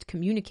probably just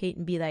communicate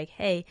and be like,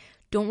 hey,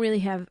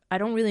 I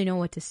don't really know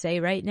what to say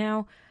right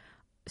now.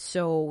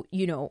 So,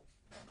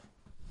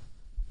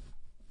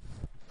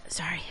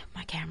 sorry,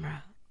 my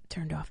camera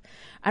turned off.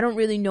 I don't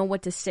really know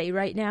what to say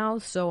right now,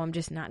 so I'm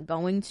just not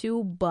going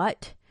to,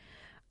 but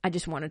I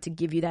just wanted to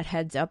give you that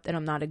heads up that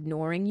I'm not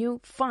ignoring you.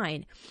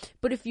 Fine.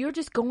 But if you're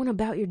just going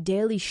about your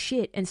daily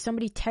shit and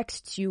somebody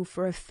texts you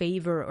for a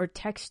favor or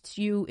texts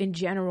you in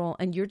general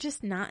and you're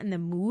just not in the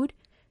mood,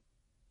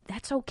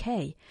 that's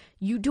okay.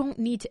 You don't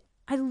need to.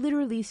 I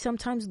literally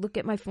sometimes look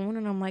at my phone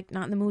and I'm like,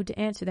 not in the mood to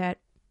answer that.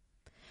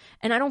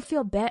 And I don't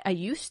feel bad. I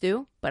used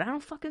to, but I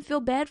don't fucking feel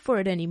bad for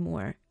it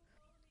anymore.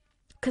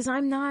 Because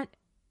I'm not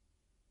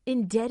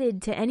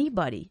indebted to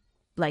anybody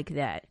like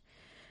that.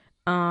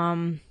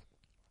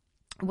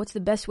 What's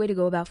the best way to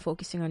go about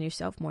focusing on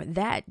yourself more?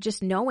 That,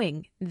 just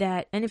knowing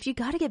that, and if you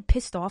got to get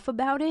pissed off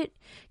about it,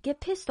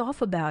 get pissed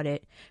off about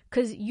it.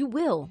 Because you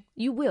will.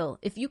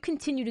 If you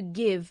continue to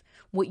give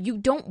what you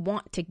don't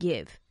want to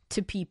give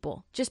to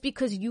people, just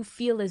because you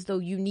feel as though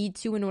you need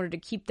to in order to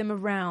keep them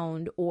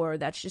around, or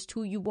that's just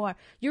who you are,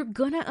 you're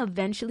gonna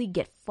eventually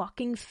get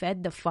fucking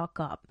fed the fuck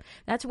up.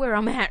 That's where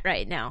I'm at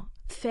right now.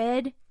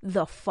 Fed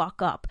the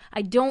fuck up.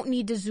 I don't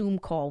need to Zoom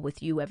call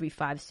with you every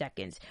 5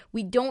 seconds.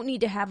 We don't need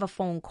to have a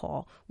phone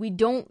call.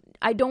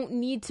 I don't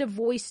need to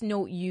voice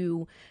note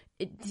you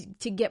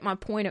to get my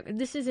point.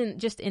 This isn't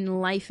just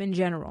in life in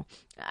general.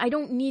 I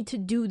don't need to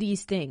do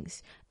these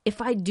things. If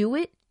I do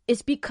it,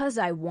 it's because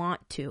I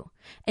want to.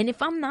 And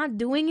if I'm not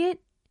doing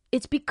it,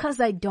 it's because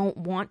I don't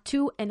want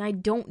to and I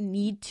don't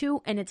need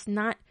to, and it's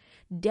not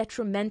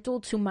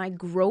detrimental to my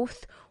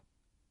growth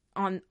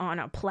on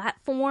a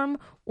platform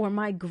or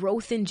my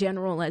growth in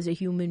general as a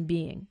human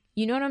being.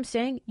 You know what I'm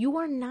saying?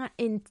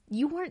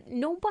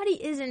 Nobody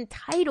is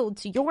entitled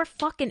to your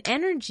fucking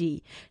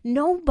energy.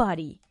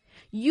 Nobody.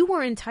 You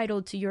are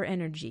entitled to your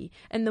energy.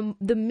 And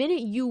the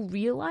minute you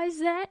realize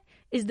that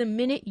is the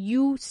minute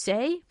you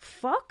say,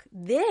 fuck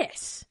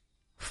this.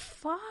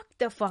 Fuck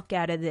the fuck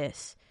out of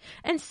this.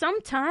 And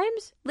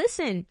sometimes,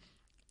 listen,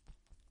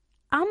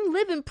 I'm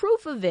living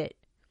proof of it.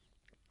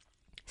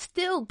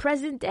 Still,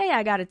 present day,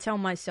 I gotta tell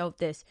myself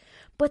this.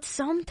 But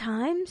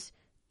sometimes,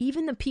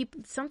 even the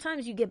people,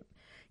 sometimes you get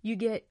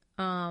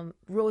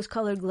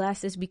rose-colored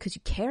glasses because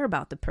you care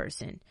about the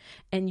person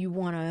and you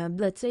want to,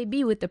 let's say,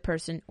 be with the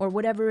person or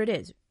whatever it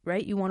is,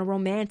 right? You want a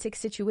romantic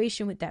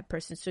situation with that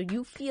person, so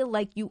you feel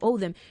like you owe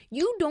them.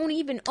 You don't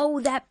even owe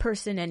that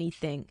person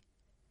anything.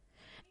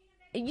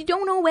 You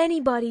don't owe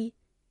anybody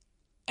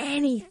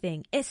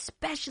anything,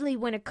 especially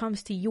when it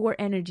comes to your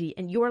energy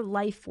and your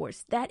life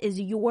force. That is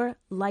your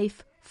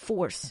life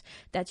force.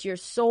 That's your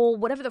soul,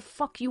 whatever the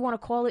fuck you want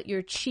to call it,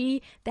 your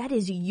chi. That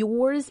is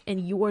yours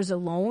and yours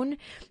alone.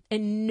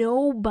 And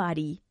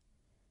nobody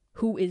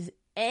who is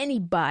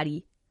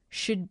anybody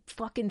should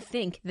fucking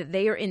think that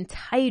they are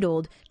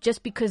entitled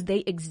just because they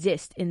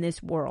exist in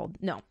this world.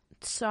 No.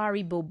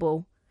 Sorry,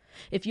 boo-boo.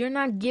 If you're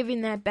not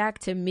giving that back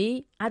to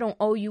me, I don't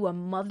owe you a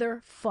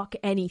motherfuck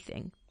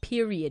anything.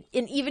 Period.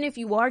 And even if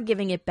you are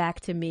giving it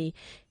back to me,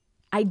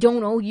 I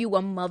don't owe you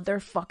a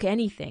motherfuck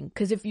anything.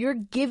 Because if you're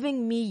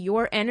giving me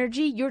your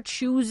energy, you're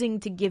choosing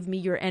to give me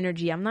your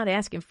energy. I'm not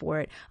asking for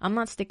it. I'm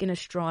not sticking a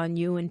straw in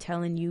you and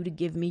telling you to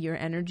give me your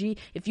energy.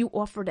 If you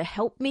offer to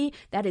help me,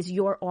 that is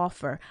your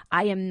offer.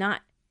 I didn't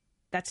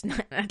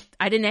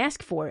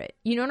ask for it.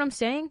 You know what I'm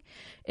saying?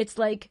 It's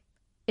like,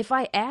 if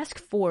I ask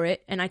for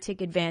it and I take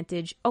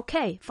advantage,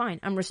 okay, fine,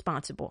 I'm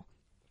responsible.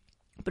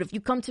 But if you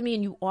come to me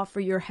and you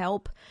offer your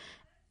help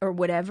or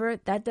whatever,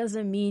 that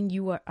doesn't mean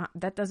I'm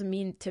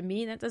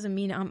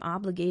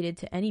obligated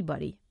to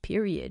anybody,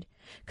 period.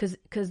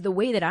 Because the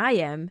way that I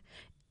am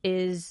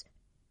is,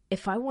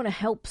 if I want to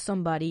help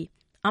somebody,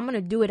 I'm going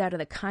to do it out of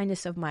the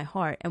kindness of my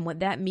heart. And what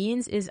that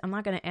means is I'm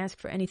not going to ask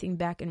for anything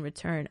back in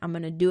return. I'm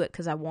going to do it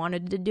because I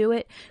wanted to do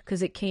it,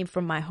 because it came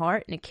from my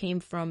heart and it came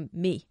from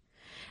me.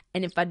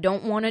 And if I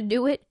don't want to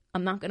do it,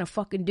 I'm not going to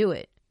fucking do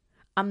it.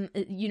 A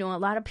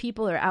lot of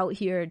people are out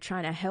here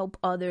trying to help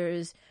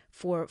others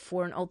for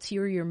an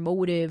ulterior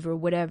motive or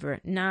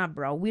whatever. Nah,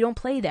 bro, we don't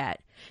play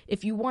that.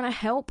 If you want to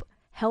help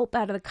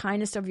out of the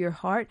kindness of your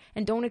heart,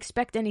 and don't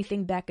expect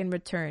anything back in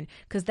return,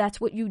 because that's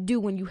what you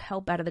do when you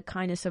help out of the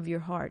kindness of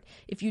your heart.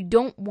 If you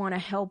don't want to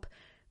help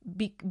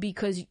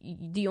because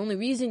the only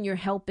reason you're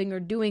helping or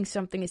doing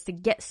something is to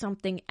get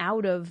something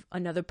out of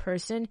another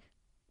person,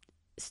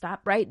 stop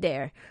right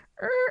there.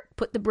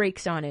 Put the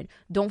brakes on it.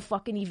 Don't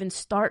fucking even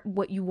start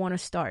what you want to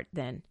start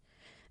then.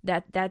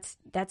 That's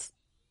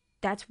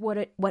what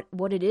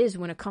it is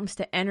when it comes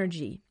to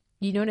energy.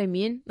 You know what I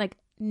mean? Like,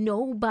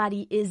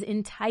 nobody is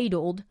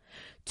entitled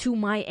to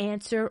my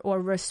answer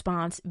or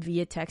response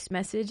via text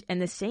message.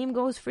 And the same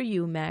goes for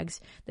you,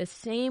 Mags. The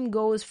same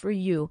goes for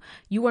you.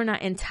 You are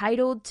not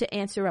entitled to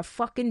answer a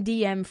fucking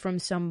DM from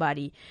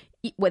somebody.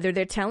 Whether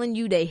they're telling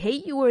you they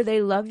hate you or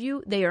they love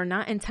you, they are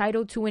not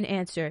entitled to an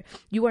answer.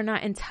 You are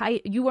not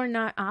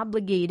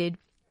obligated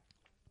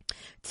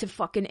to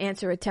fucking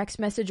answer a text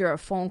message or a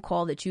phone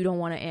call that you don't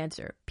want to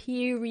answer.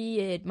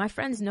 Period. My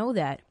friends know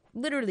that.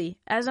 Literally,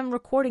 as I'm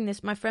recording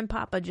this, my friend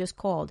Papa just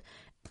called.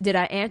 Did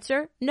I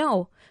answer?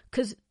 No,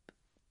 because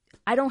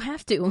I don't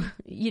have to.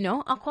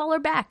 I'll call her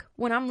back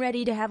when I'm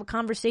ready to have a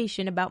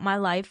conversation about my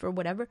life or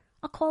whatever.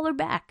 I'll call her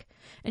back.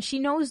 And she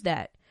knows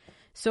that.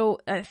 So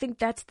I think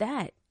that's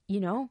that,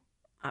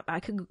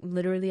 I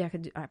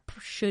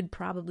should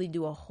probably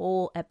do a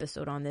whole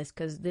episode on this,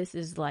 because this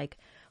is like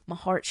my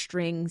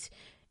heartstrings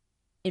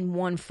in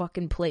one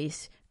fucking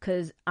place,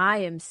 because I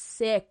am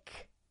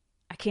sick.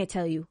 I can't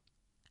tell you.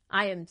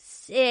 I am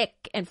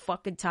sick and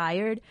fucking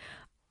tired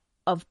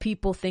of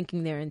people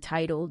thinking they're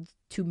entitled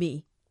to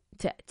me,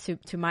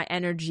 to my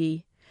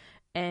energy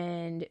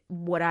and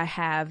what I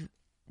have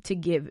to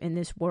give in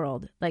this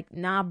world. Like,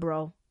 nah,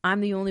 bro.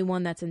 I'm the only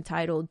one that's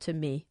entitled to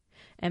me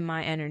and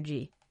my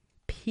energy.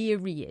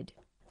 Period.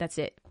 That's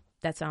it.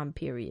 That's on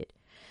period.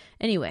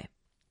 Anyway,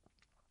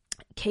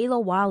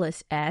 Kayla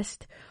Wallace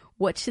asked,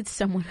 what should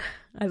someone...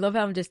 I love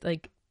how I'm just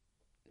like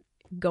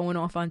going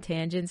off on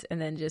tangents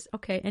and then just,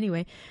 okay,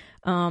 anyway.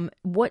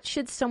 What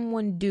should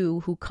someone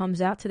do who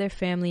comes out to their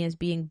family as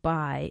being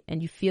bi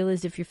and you feel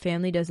as if your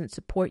family doesn't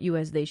support you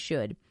as they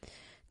should?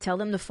 Tell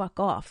them to fuck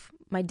off.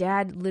 My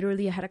dad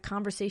literally, I had a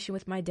conversation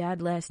with my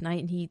dad last night,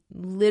 and he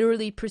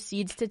literally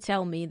proceeds to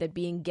tell me that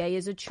being gay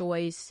is a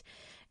choice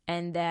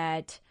and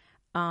that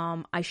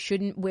I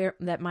shouldn't wear,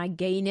 that my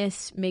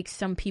gayness makes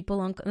some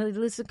people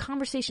uncomfortable. This is a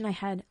conversation I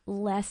had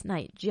last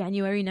night,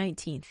 January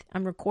 19th.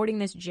 I'm recording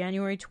this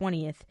January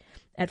 20th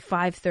at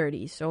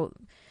 5:30. So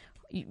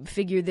you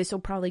figure this will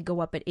probably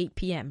go up at 8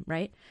 p.m.,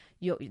 right?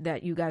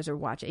 That you guys are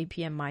watching, 8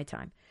 p.m. my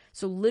time.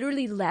 So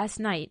literally last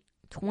night,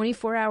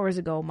 24 hours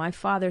ago, my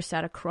father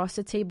sat across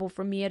the table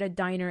from me at a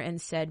diner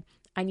and said,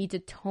 I need to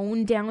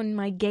tone down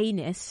my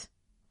gayness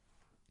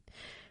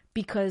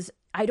because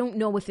I don't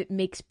know if it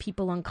makes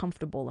people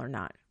uncomfortable or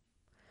not.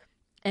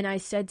 And I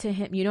said to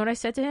him, you know what I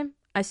said to him?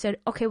 I said,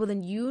 okay, well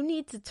then you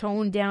need to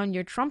tone down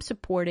your Trump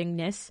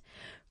supportingness,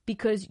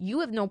 because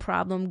you have no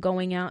problem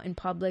going out in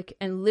public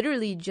and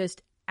literally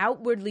just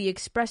outwardly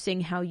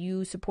expressing how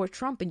you support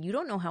Trump, and you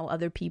don't know how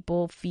other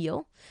people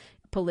feel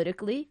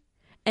politically.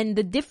 And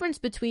the difference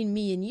between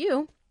me and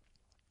you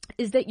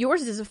is that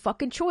yours is a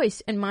fucking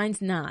choice and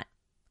mine's not.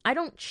 I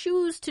don't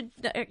choose to,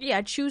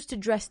 I choose to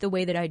dress the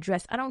way that I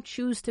dress. I don't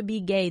choose to be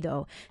gay,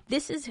 though.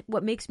 This is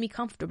what makes me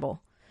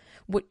comfortable.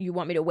 What, you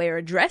want me to wear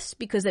a dress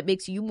because that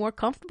makes you more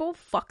comfortable?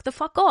 Fuck the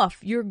fuck off.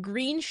 Your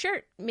green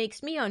shirt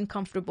makes me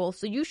uncomfortable,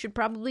 so you should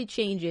probably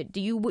change it.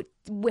 Do you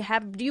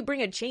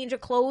bring a change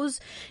of clothes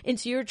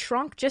into your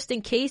trunk just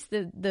in case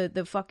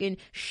the fucking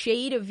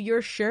shade of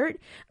your shirt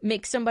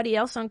makes somebody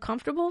else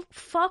uncomfortable?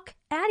 Fuck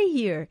out of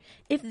here.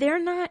 If they're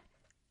not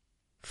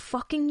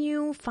fucking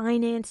you,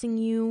 financing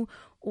you,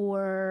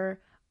 or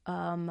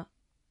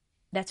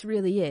that's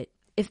really it.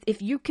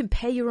 If you can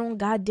pay your own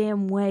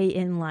goddamn way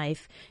in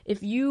life,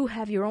 if you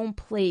have your own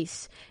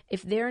place,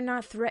 if they're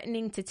not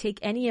threatening to take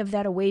any of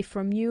that away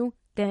from you,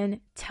 then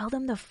tell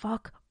them to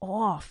fuck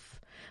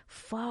off.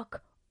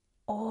 Fuck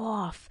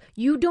off.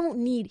 You don't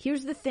need,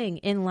 here's the thing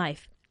in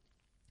life.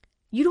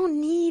 You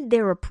don't need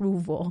their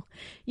approval.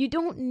 You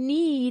don't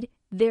need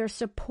their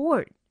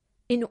support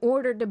in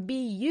order to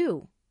be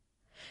you.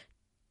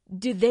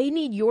 Do they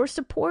need your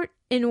support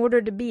in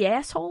order to be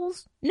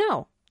assholes?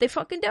 No, they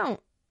fucking don't.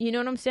 You know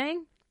what I'm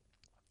saying?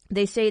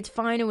 They say it's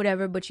fine or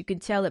whatever, but you can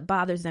tell it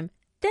bothers them.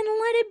 Then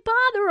let it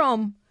bother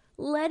them.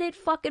 Let it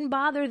fucking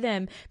bother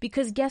them.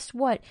 Because guess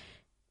what?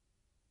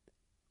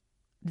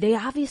 They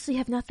obviously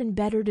have nothing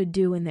better to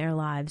do in their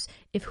lives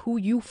if who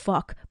you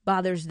fuck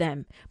bothers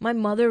them. My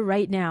mother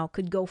right now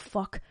could go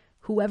fuck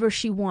whoever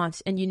she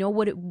wants. And you know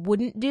what it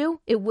wouldn't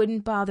do? It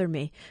wouldn't bother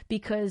me.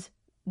 Because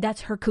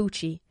that's her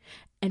coochie.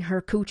 And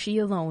her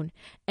coochie alone.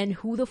 And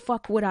who the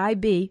fuck would I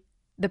be,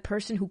 the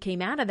person who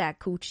came out of that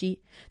coochie,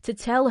 to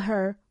tell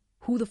her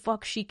who the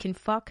fuck she can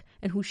fuck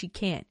and who she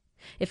can't?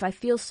 If I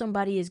feel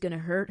somebody is going to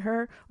hurt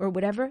her or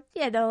whatever,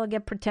 yeah, they'll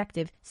get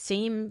protective.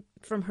 Same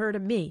from her to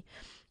me.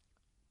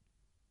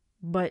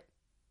 But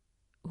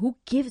who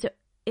gives a...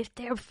 If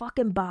they're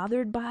fucking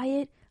bothered by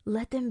it,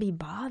 let them be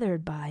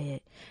bothered by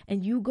it.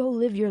 And you go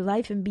live your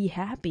life and be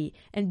happy.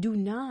 And do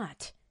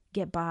not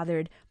get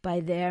bothered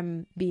by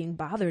them being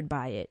bothered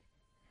by it.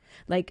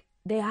 Like,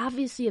 they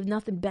obviously have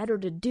nothing better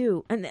to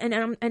do. And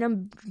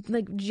I'm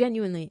like,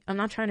 genuinely, I'm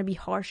not trying to be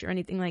harsh or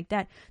anything like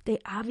that. They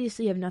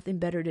obviously have nothing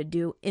better to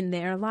do in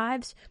their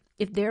lives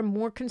if they're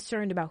more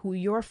concerned about who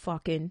you're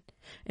fucking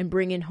and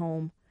bringing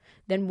home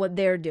than what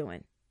they're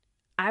doing.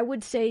 I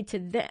would say to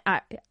them,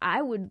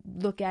 I would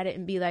look at it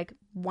and be like,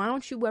 why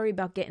don't you worry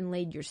about getting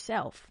laid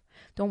yourself?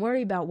 Don't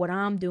worry about what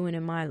I'm doing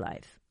in my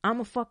life. I'm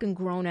a fucking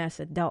grown-ass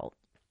adult.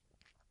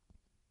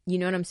 You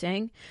know what I'm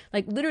saying?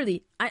 Like,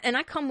 literally,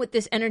 I come with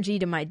this energy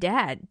to my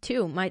dad,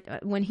 too.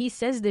 When he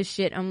says this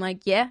shit, I'm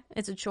like, yeah,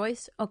 it's a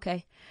choice.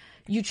 Okay.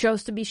 You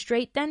chose to be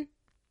straight then?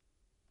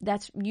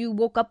 You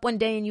woke up one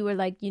day and you were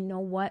like, you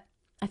know what?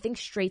 I think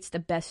straight's the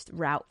best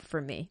route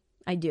for me.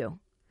 I do.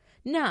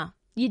 Nah,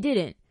 you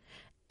didn't.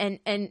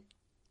 And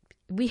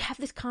we have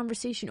this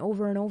conversation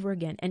over and over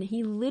again, and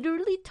he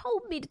literally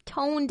told me to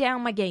tone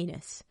down my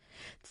gayness,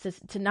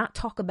 to not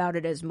talk about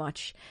it as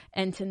much,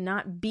 and to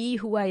not be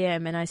who I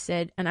am. And I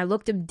said, and I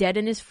looked him dead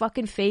in his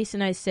fucking face,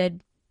 and I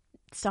said,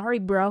 sorry,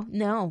 bro,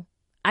 no.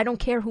 I don't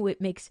care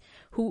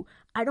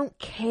I don't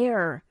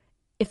care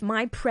if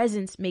my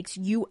presence makes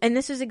you, and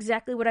this is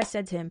exactly what I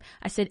said to him.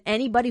 I said,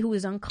 anybody who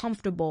is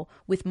uncomfortable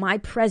with my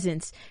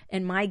presence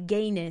and my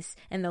gayness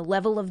and the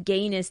level of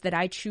gayness that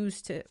I choose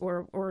to,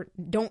 or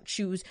don't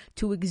choose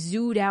to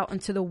exude out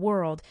into the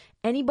world,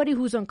 anybody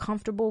who's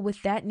uncomfortable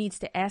with that needs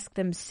to ask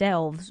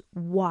themselves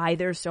why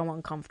they're so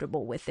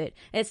uncomfortable with it.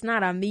 It's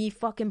not a me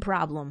fucking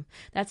problem.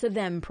 That's a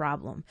them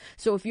problem.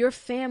 So if your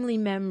family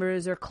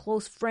members or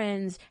close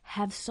friends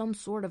have some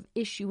sort of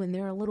issue and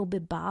they're a little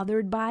bit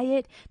bothered by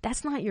it,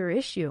 that's not your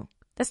issue.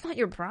 That's not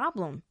your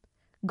problem.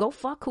 Go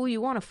fuck who you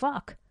want to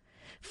fuck.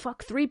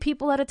 Fuck 3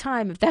 people at a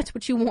time. If that's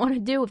what you want to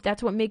do, if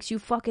that's what makes you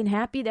fucking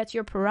happy, that's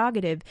your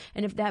prerogative.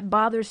 And if that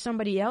bothers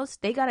somebody else,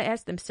 they got to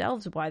ask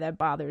themselves why that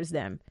bothers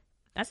them.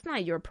 That's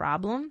not your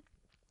problem.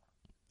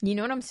 You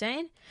know what I'm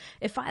saying?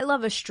 If I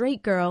love a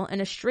straight girl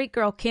and a straight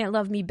girl can't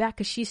love me back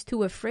because she's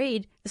too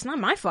afraid, it's not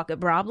my fucking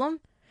problem.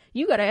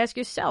 You got to ask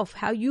yourself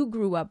how you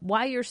grew up,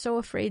 why you're so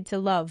afraid to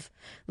love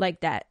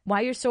like that,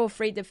 why you're so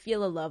afraid to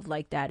feel a love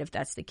like that if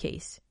that's the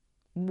case.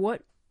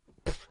 What?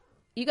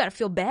 You got to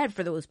feel bad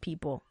for those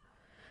people.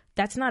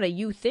 That's not a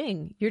you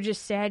thing. You're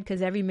just sad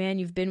because every man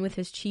you've been with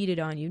has cheated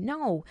on you.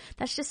 No,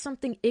 that's just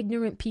something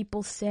ignorant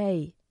people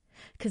say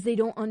because they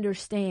don't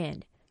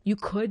understand. You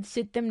could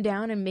sit them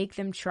down and make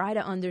them try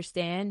to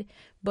understand,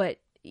 but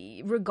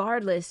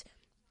regardless,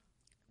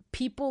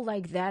 people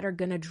like that are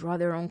going to draw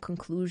their own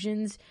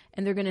conclusions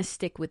and they're going to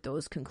stick with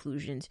those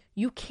conclusions.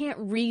 You can't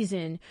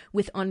reason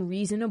with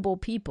unreasonable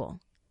people.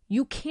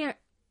 You can't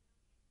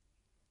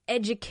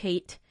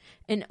educate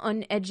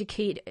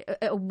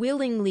a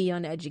willingly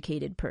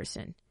uneducated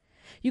person.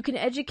 You can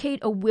educate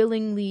a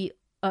willingly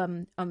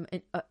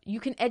you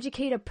can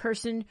educate a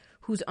person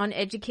who's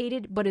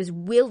uneducated but is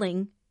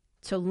willing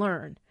to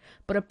learn.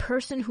 But a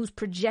person who's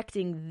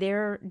projecting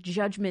their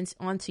judgments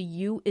onto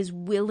you is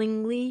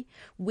willfully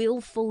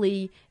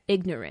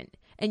ignorant.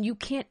 And you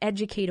can't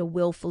educate a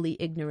willfully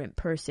ignorant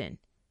person.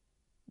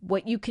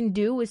 What you can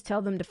do is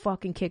tell them to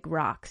fucking kick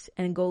rocks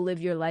and go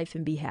live your life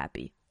and be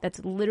happy. That's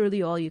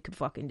literally all you can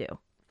fucking do.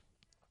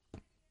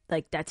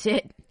 Like, that's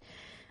it.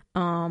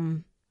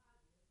 The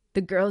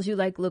girls you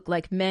like look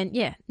like men.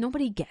 Yeah,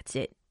 nobody gets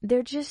it.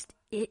 They're just,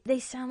 they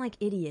sound like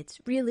idiots,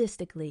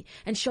 realistically.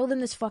 And show them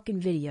this fucking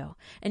video.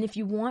 And if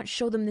you want,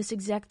 show them this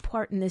exact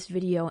part in this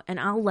video, and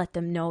I'll let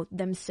them know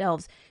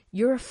themselves.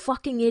 You're a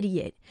fucking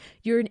idiot.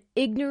 You're an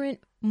ignorant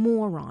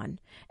moron.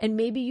 And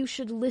maybe you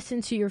should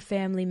listen to your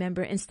family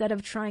member instead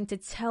of trying to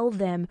tell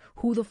them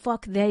who the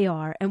fuck they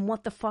are and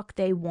what the fuck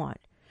they want.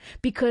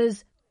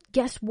 Because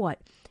guess what?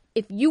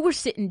 If you were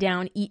sitting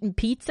down eating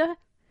pizza,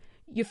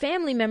 your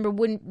family member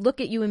wouldn't look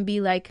at you and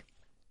be like,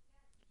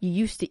 you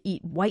used to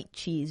eat white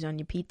cheese on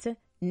your pizza.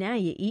 Now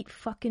you eat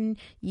fucking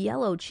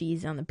yellow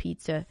cheese on the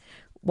pizza.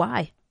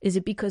 Why? Is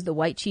it because the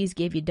white cheese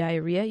gave you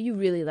diarrhea? You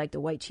really like the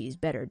white cheese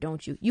better,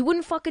 don't you? You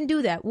wouldn't fucking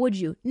do that, would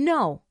you?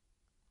 No.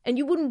 And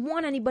you wouldn't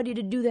want anybody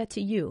to do that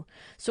to you.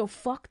 So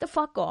fuck the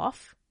fuck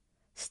off.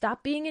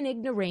 Stop being an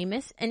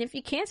ignoramus. And if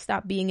you can't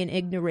stop being an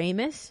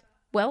ignoramus,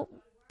 well,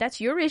 that's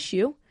your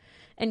issue.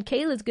 And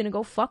Kayla's going to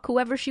go fuck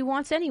whoever she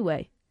wants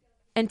anyway.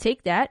 And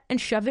take that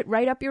and shove it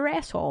right up your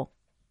asshole.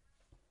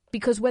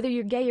 Because whether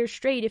you're gay or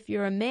straight, if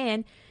you're a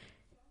man,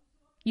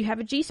 you have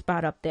a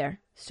G-spot up there.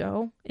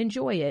 So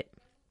enjoy it.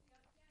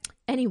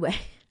 Anyway,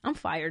 I'm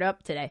fired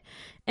up today.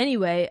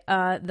 Anyway,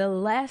 the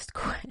last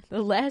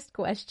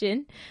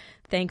question,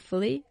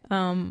 thankfully,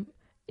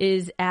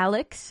 is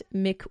Alex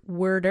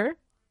McWhirter.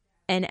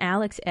 And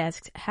Alex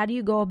asks, how do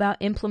you go about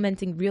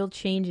implementing real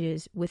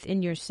changes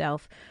within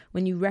yourself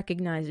when you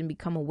recognize and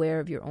become aware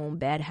of your own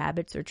bad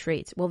habits or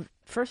traits? Well,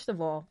 first of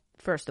all,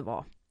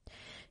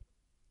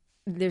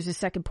 there's a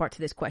second part to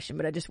this question,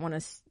 but I just want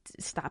to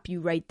stop you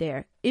right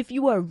there. If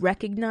you are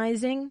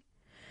recognizing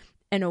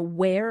and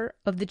aware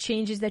of the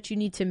changes that you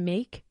need to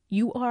make,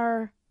 you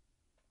are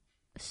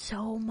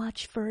so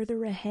much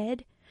further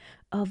ahead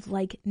of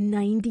like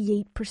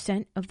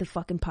 98% of the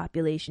fucking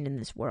population in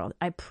this world.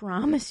 I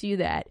promise you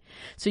that.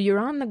 So you're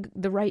on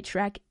the right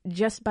track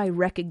just by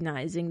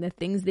recognizing the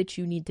things that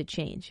you need to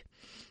change.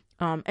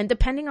 And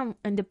depending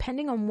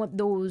on what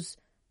those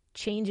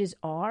changes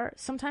are,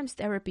 sometimes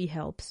therapy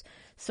helps.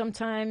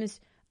 Sometimes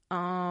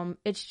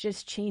it's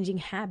just changing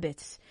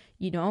habits.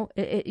 You know,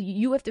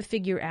 you have to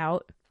figure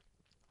out.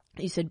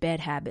 You said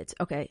bad habits.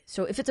 Okay,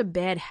 so if it's a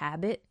bad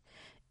habit,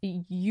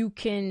 you've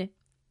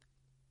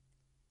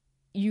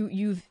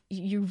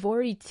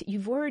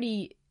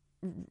already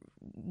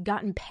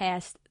gotten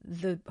past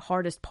the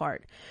hardest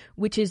part,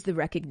 which is the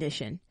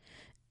recognition.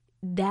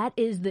 That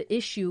is the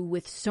issue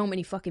with so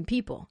many fucking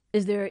people,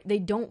 is they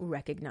don't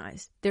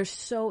recognize. They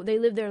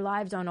live their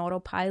lives on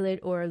autopilot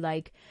or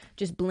like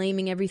just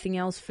blaming everything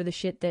else for the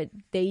shit that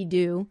they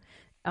do.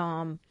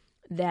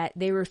 that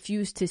they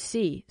refuse to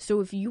see.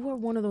 So if you are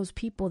one of those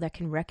people that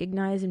can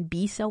recognize and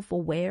be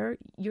self-aware,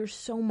 you're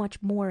so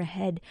much more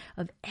ahead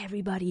of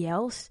everybody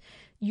else.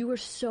 You are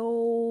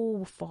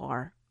so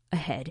far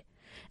ahead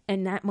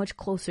and that much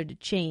closer to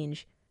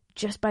change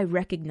just by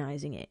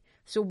recognizing it.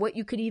 So what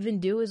you could even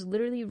do is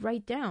literally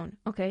write down,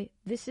 okay,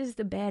 this is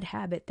the bad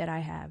habit that I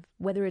have,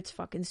 whether it's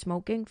fucking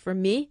smoking. For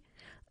me,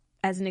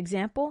 as an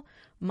example,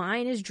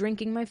 mine is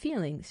drinking my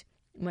feelings.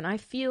 When I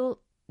feel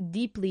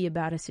deeply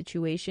about a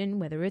situation,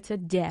 whether it's a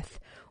death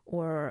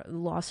or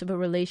loss of a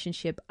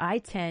relationship, I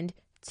tend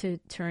to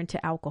turn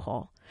to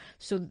alcohol.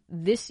 So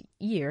this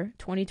year,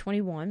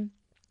 2021,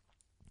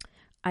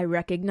 I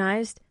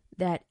recognized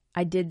that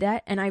I did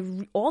that, and I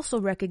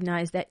also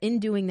recognized that in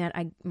doing that,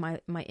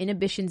 my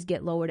inhibitions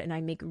get lowered, and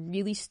I make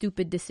really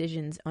stupid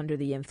decisions under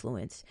the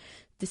influence.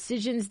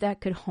 Decisions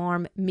that could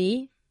harm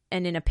me,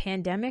 and in a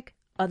pandemic,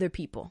 other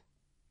people.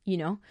 You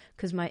know,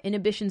 because my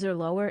inhibitions are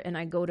lower, and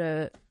I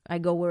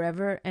go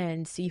wherever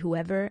and see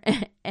whoever,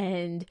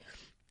 and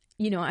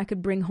you know, I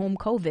could bring home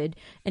COVID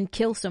and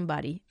kill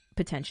somebody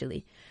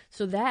potentially.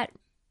 So that,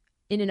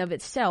 in and of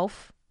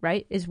itself,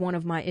 right, is one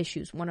of my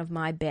issues, one of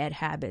my bad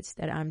habits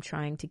that I'm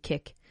trying to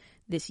kick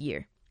this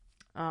year.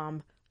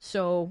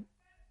 So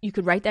you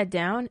could write that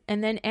down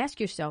and then ask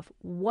yourself,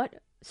 what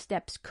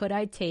steps could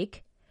I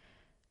take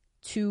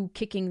to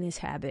kicking this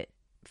habit?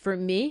 For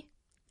me,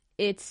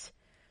 it's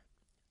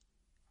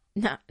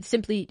not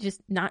simply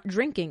just not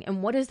drinking.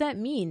 And what does that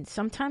mean?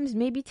 Sometimes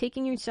maybe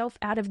taking yourself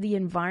out of the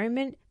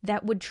environment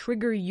that would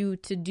trigger you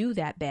to do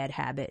that bad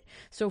habit.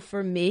 So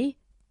for me,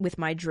 with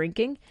my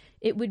drinking,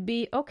 it would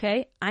be,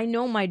 okay, I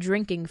know my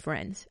drinking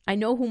friends. I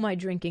know who my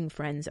drinking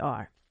friends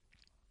are.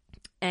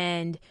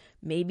 And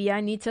maybe I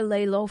need to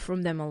lay low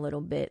from them a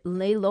little bit,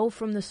 lay low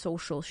from the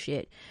social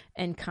shit,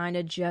 and kind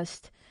of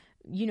just,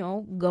 you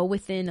know, go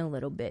within a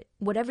little bit.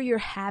 Whatever your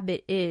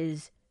habit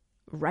is,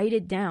 write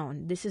it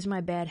down. This is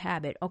my bad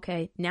habit.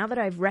 Okay, now that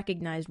I've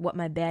recognized what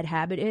my bad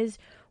habit is,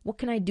 what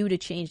can I do to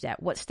change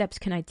that? What steps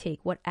can I take?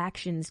 What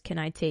actions can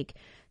I take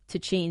to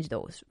change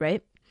those,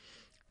 right?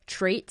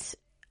 Traits,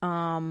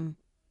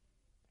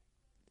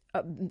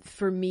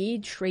 for me,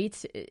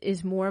 traits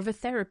is more of a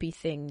therapy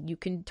thing. You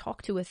can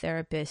talk to a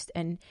therapist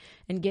and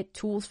get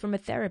tools from a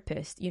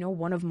therapist. You know,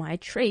 one of my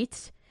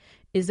traits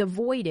is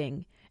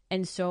avoiding.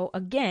 And so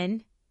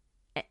again,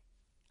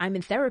 I'm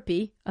in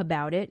therapy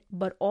about it,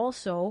 but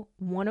also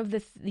one of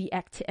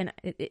and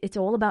it's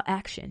all about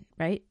action,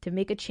 right? To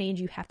make a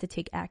change, you have to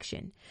take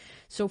action.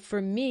 So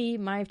for me,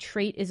 my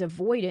trait is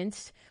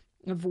avoidance,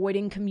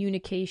 avoiding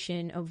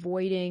communication,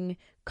 avoiding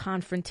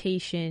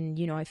confrontation.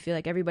 You know, I feel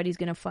like everybody's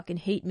going to fucking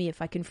hate me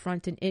if I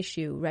confront an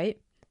issue,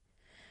 right?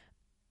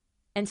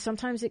 And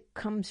sometimes it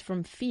comes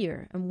from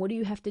fear. And what do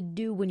you have to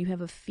do when you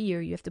have a fear?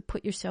 You have to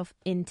put yourself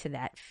into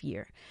that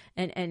fear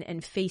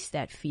and face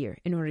that fear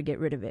in order to get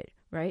rid of it,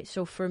 right?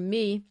 So for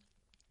me,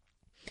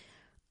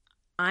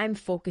 I'm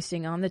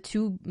focusing on the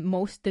two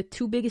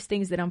biggest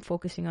things that I'm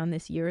focusing on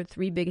this year.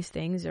 3 biggest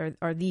things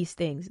are these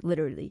things,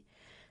 literally.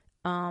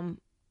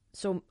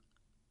 So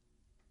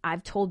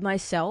I've told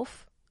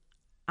myself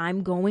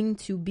I'm going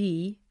to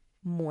be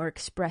more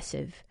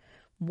expressive.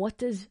 What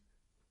does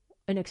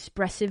an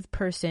expressive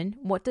person,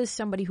 what does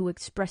somebody who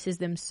expresses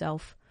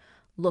themselves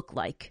look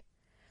like?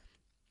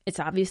 It's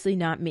obviously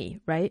not me,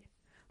 right?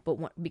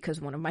 But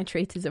because one of my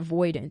traits is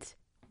avoidance.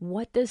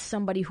 What does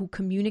somebody who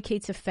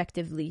communicates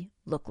effectively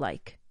look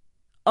like?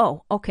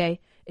 Oh, okay.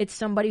 It's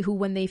somebody who,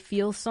 when they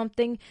feel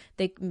something,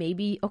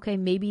 maybe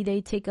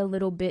they take a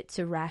little bit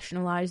to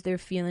rationalize their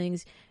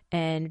feelings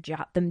and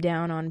jot them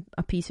down on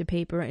a piece of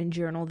paper and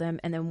journal them.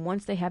 And then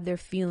once they have their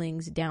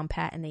feelings down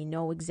pat and they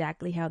know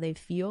exactly how they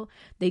feel,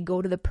 they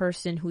go to the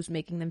person who's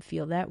making them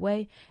feel that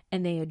way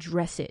and they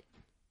address it,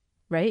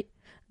 right?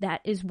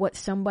 That is what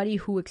somebody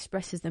who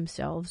expresses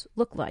themselves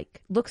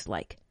looks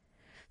like.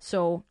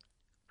 So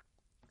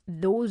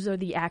those are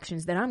the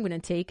actions that I'm going to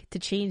take to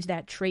change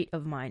that trait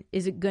of mine.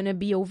 Is it going to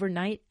be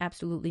overnight?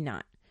 Absolutely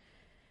not.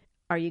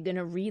 Are you going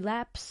to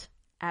relapse?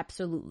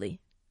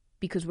 Absolutely.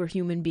 Because we're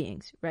human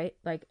beings, right?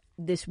 Like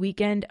this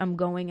weekend, I'm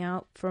going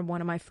out for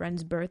one of my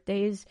friend's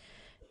birthdays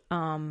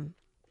to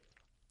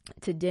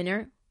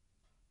dinner.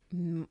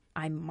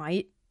 I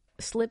might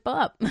slip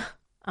up.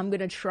 I'm going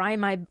to try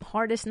my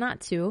hardest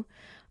not to.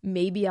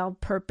 Maybe I'll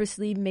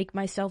purposely make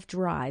myself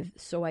drive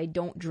so I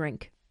don't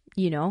drink,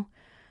 you know?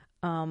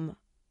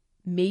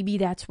 Maybe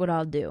that's what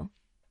I'll do.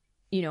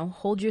 You know,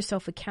 hold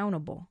yourself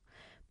accountable.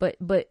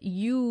 But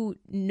you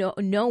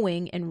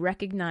knowing and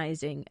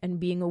recognizing and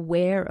being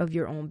aware of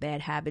your own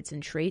bad habits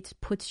and traits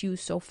puts you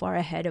so far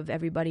ahead of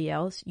everybody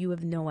else, you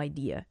have no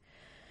idea.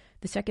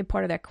 The second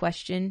part of that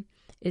question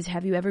is,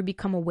 have you ever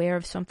become aware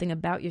of something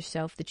about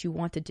yourself that you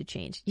wanted to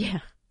change? Yeah.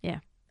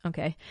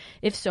 Okay.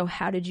 If so,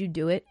 how did you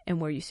do it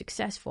and were you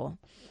successful?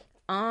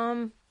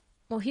 Well,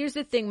 here's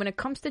the thing. When it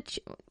comes,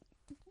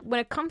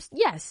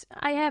 yes,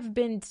 I have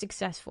been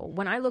successful.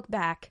 When I look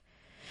back,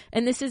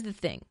 and this is the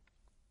thing.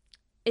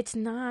 It's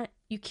not,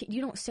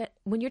 you don't set,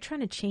 when you're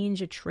trying to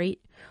change a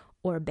trait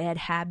or a bad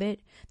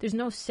habit, there's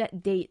no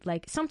set date.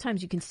 Like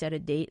sometimes you can set a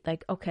date,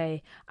 like,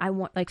 okay, I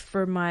want, like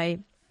for my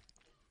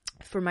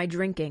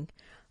drinking,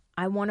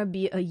 I want to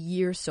be a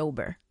year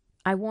sober.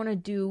 I want to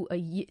do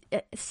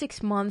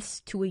 6 months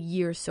to a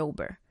year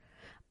sober.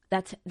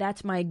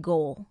 That's my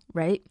goal,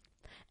 right?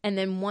 And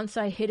then once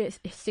I hit it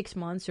 6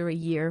 months or a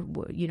year,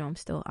 you know, I'm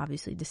still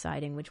obviously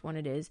deciding which one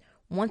it is.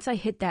 Once I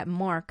hit that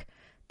mark,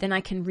 then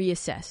I can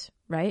reassess,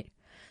 right?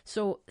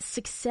 So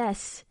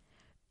success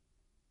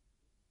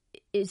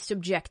is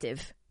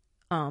subjective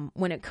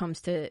when it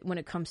comes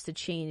to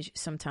change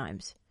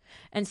sometimes.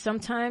 And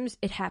sometimes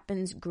it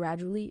happens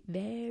gradually,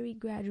 very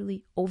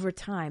gradually over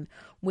time,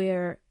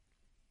 where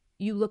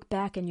you look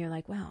back and you're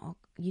like, wow,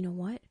 you know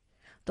what?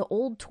 The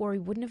old Tori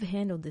wouldn't have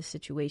handled this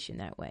situation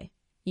that way.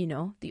 You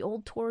know, the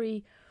old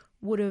Tori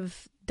would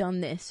have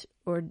done this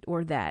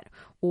or that,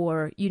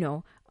 or, you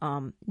know,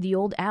 the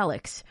old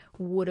Alex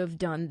would have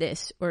done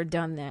this or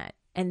done that.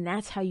 And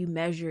that's how you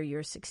measure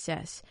your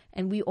success.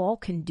 And we all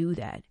can do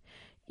that.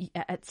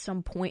 At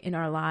some point in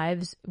our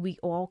lives, we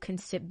all can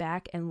sit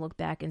back and look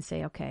back and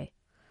say, okay,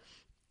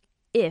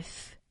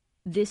 if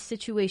this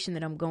situation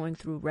that I'm going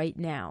through right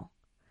now,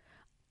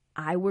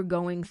 I were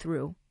going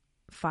through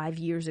 5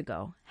 years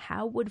ago,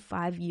 how would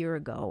 5 years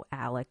ago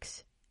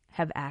Alex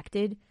have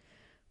acted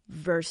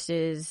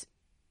versus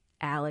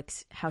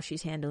Alex, how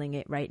she's handling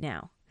it right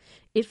now?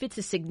 If it's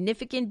a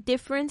significant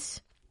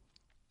difference,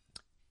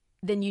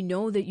 then you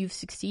know that you've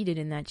succeeded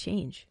in that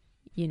change,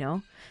 you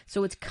know?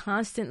 So it's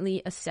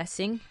constantly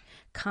assessing,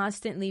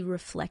 constantly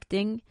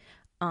reflecting,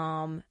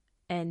 and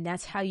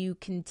that's how you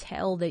can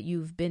tell that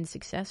you've been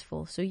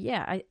successful. So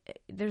yeah,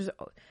 there's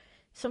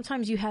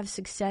sometimes you have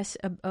success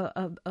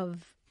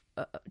of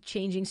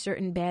changing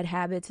certain bad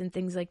habits and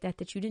things like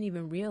that you didn't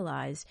even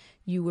realize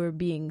you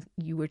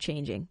were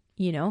changing,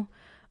 you know?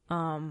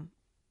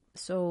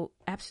 So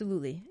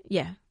absolutely.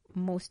 Yeah,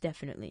 most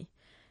definitely.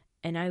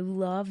 And I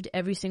loved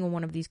every single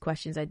one of these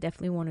questions. I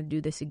definitely want to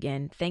do this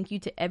again. Thank you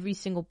to every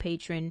single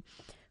patron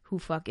who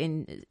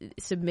fucking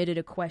submitted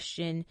a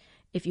question.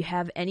 If you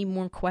have any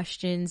more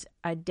questions,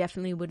 I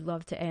definitely would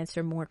love to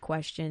answer more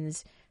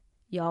questions.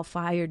 Y'all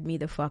fired me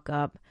the fuck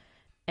up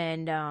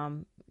and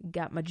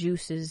got my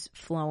juices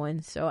flowing.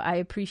 So I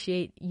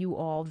appreciate you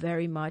all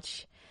very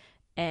much.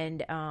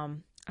 And I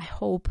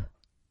hope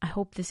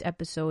this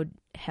episode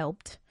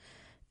helped.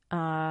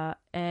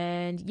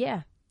 And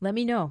yeah, let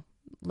me know.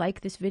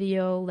 Like this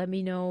video. Let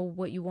me know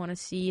what you want to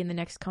see in the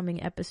next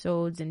coming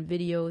episodes and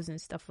videos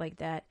and stuff like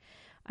that.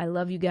 I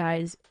love you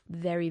guys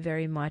very,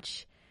 very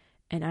much.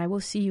 And I will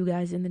see you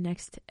guys in the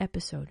next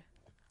episode.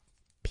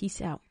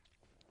 Peace out.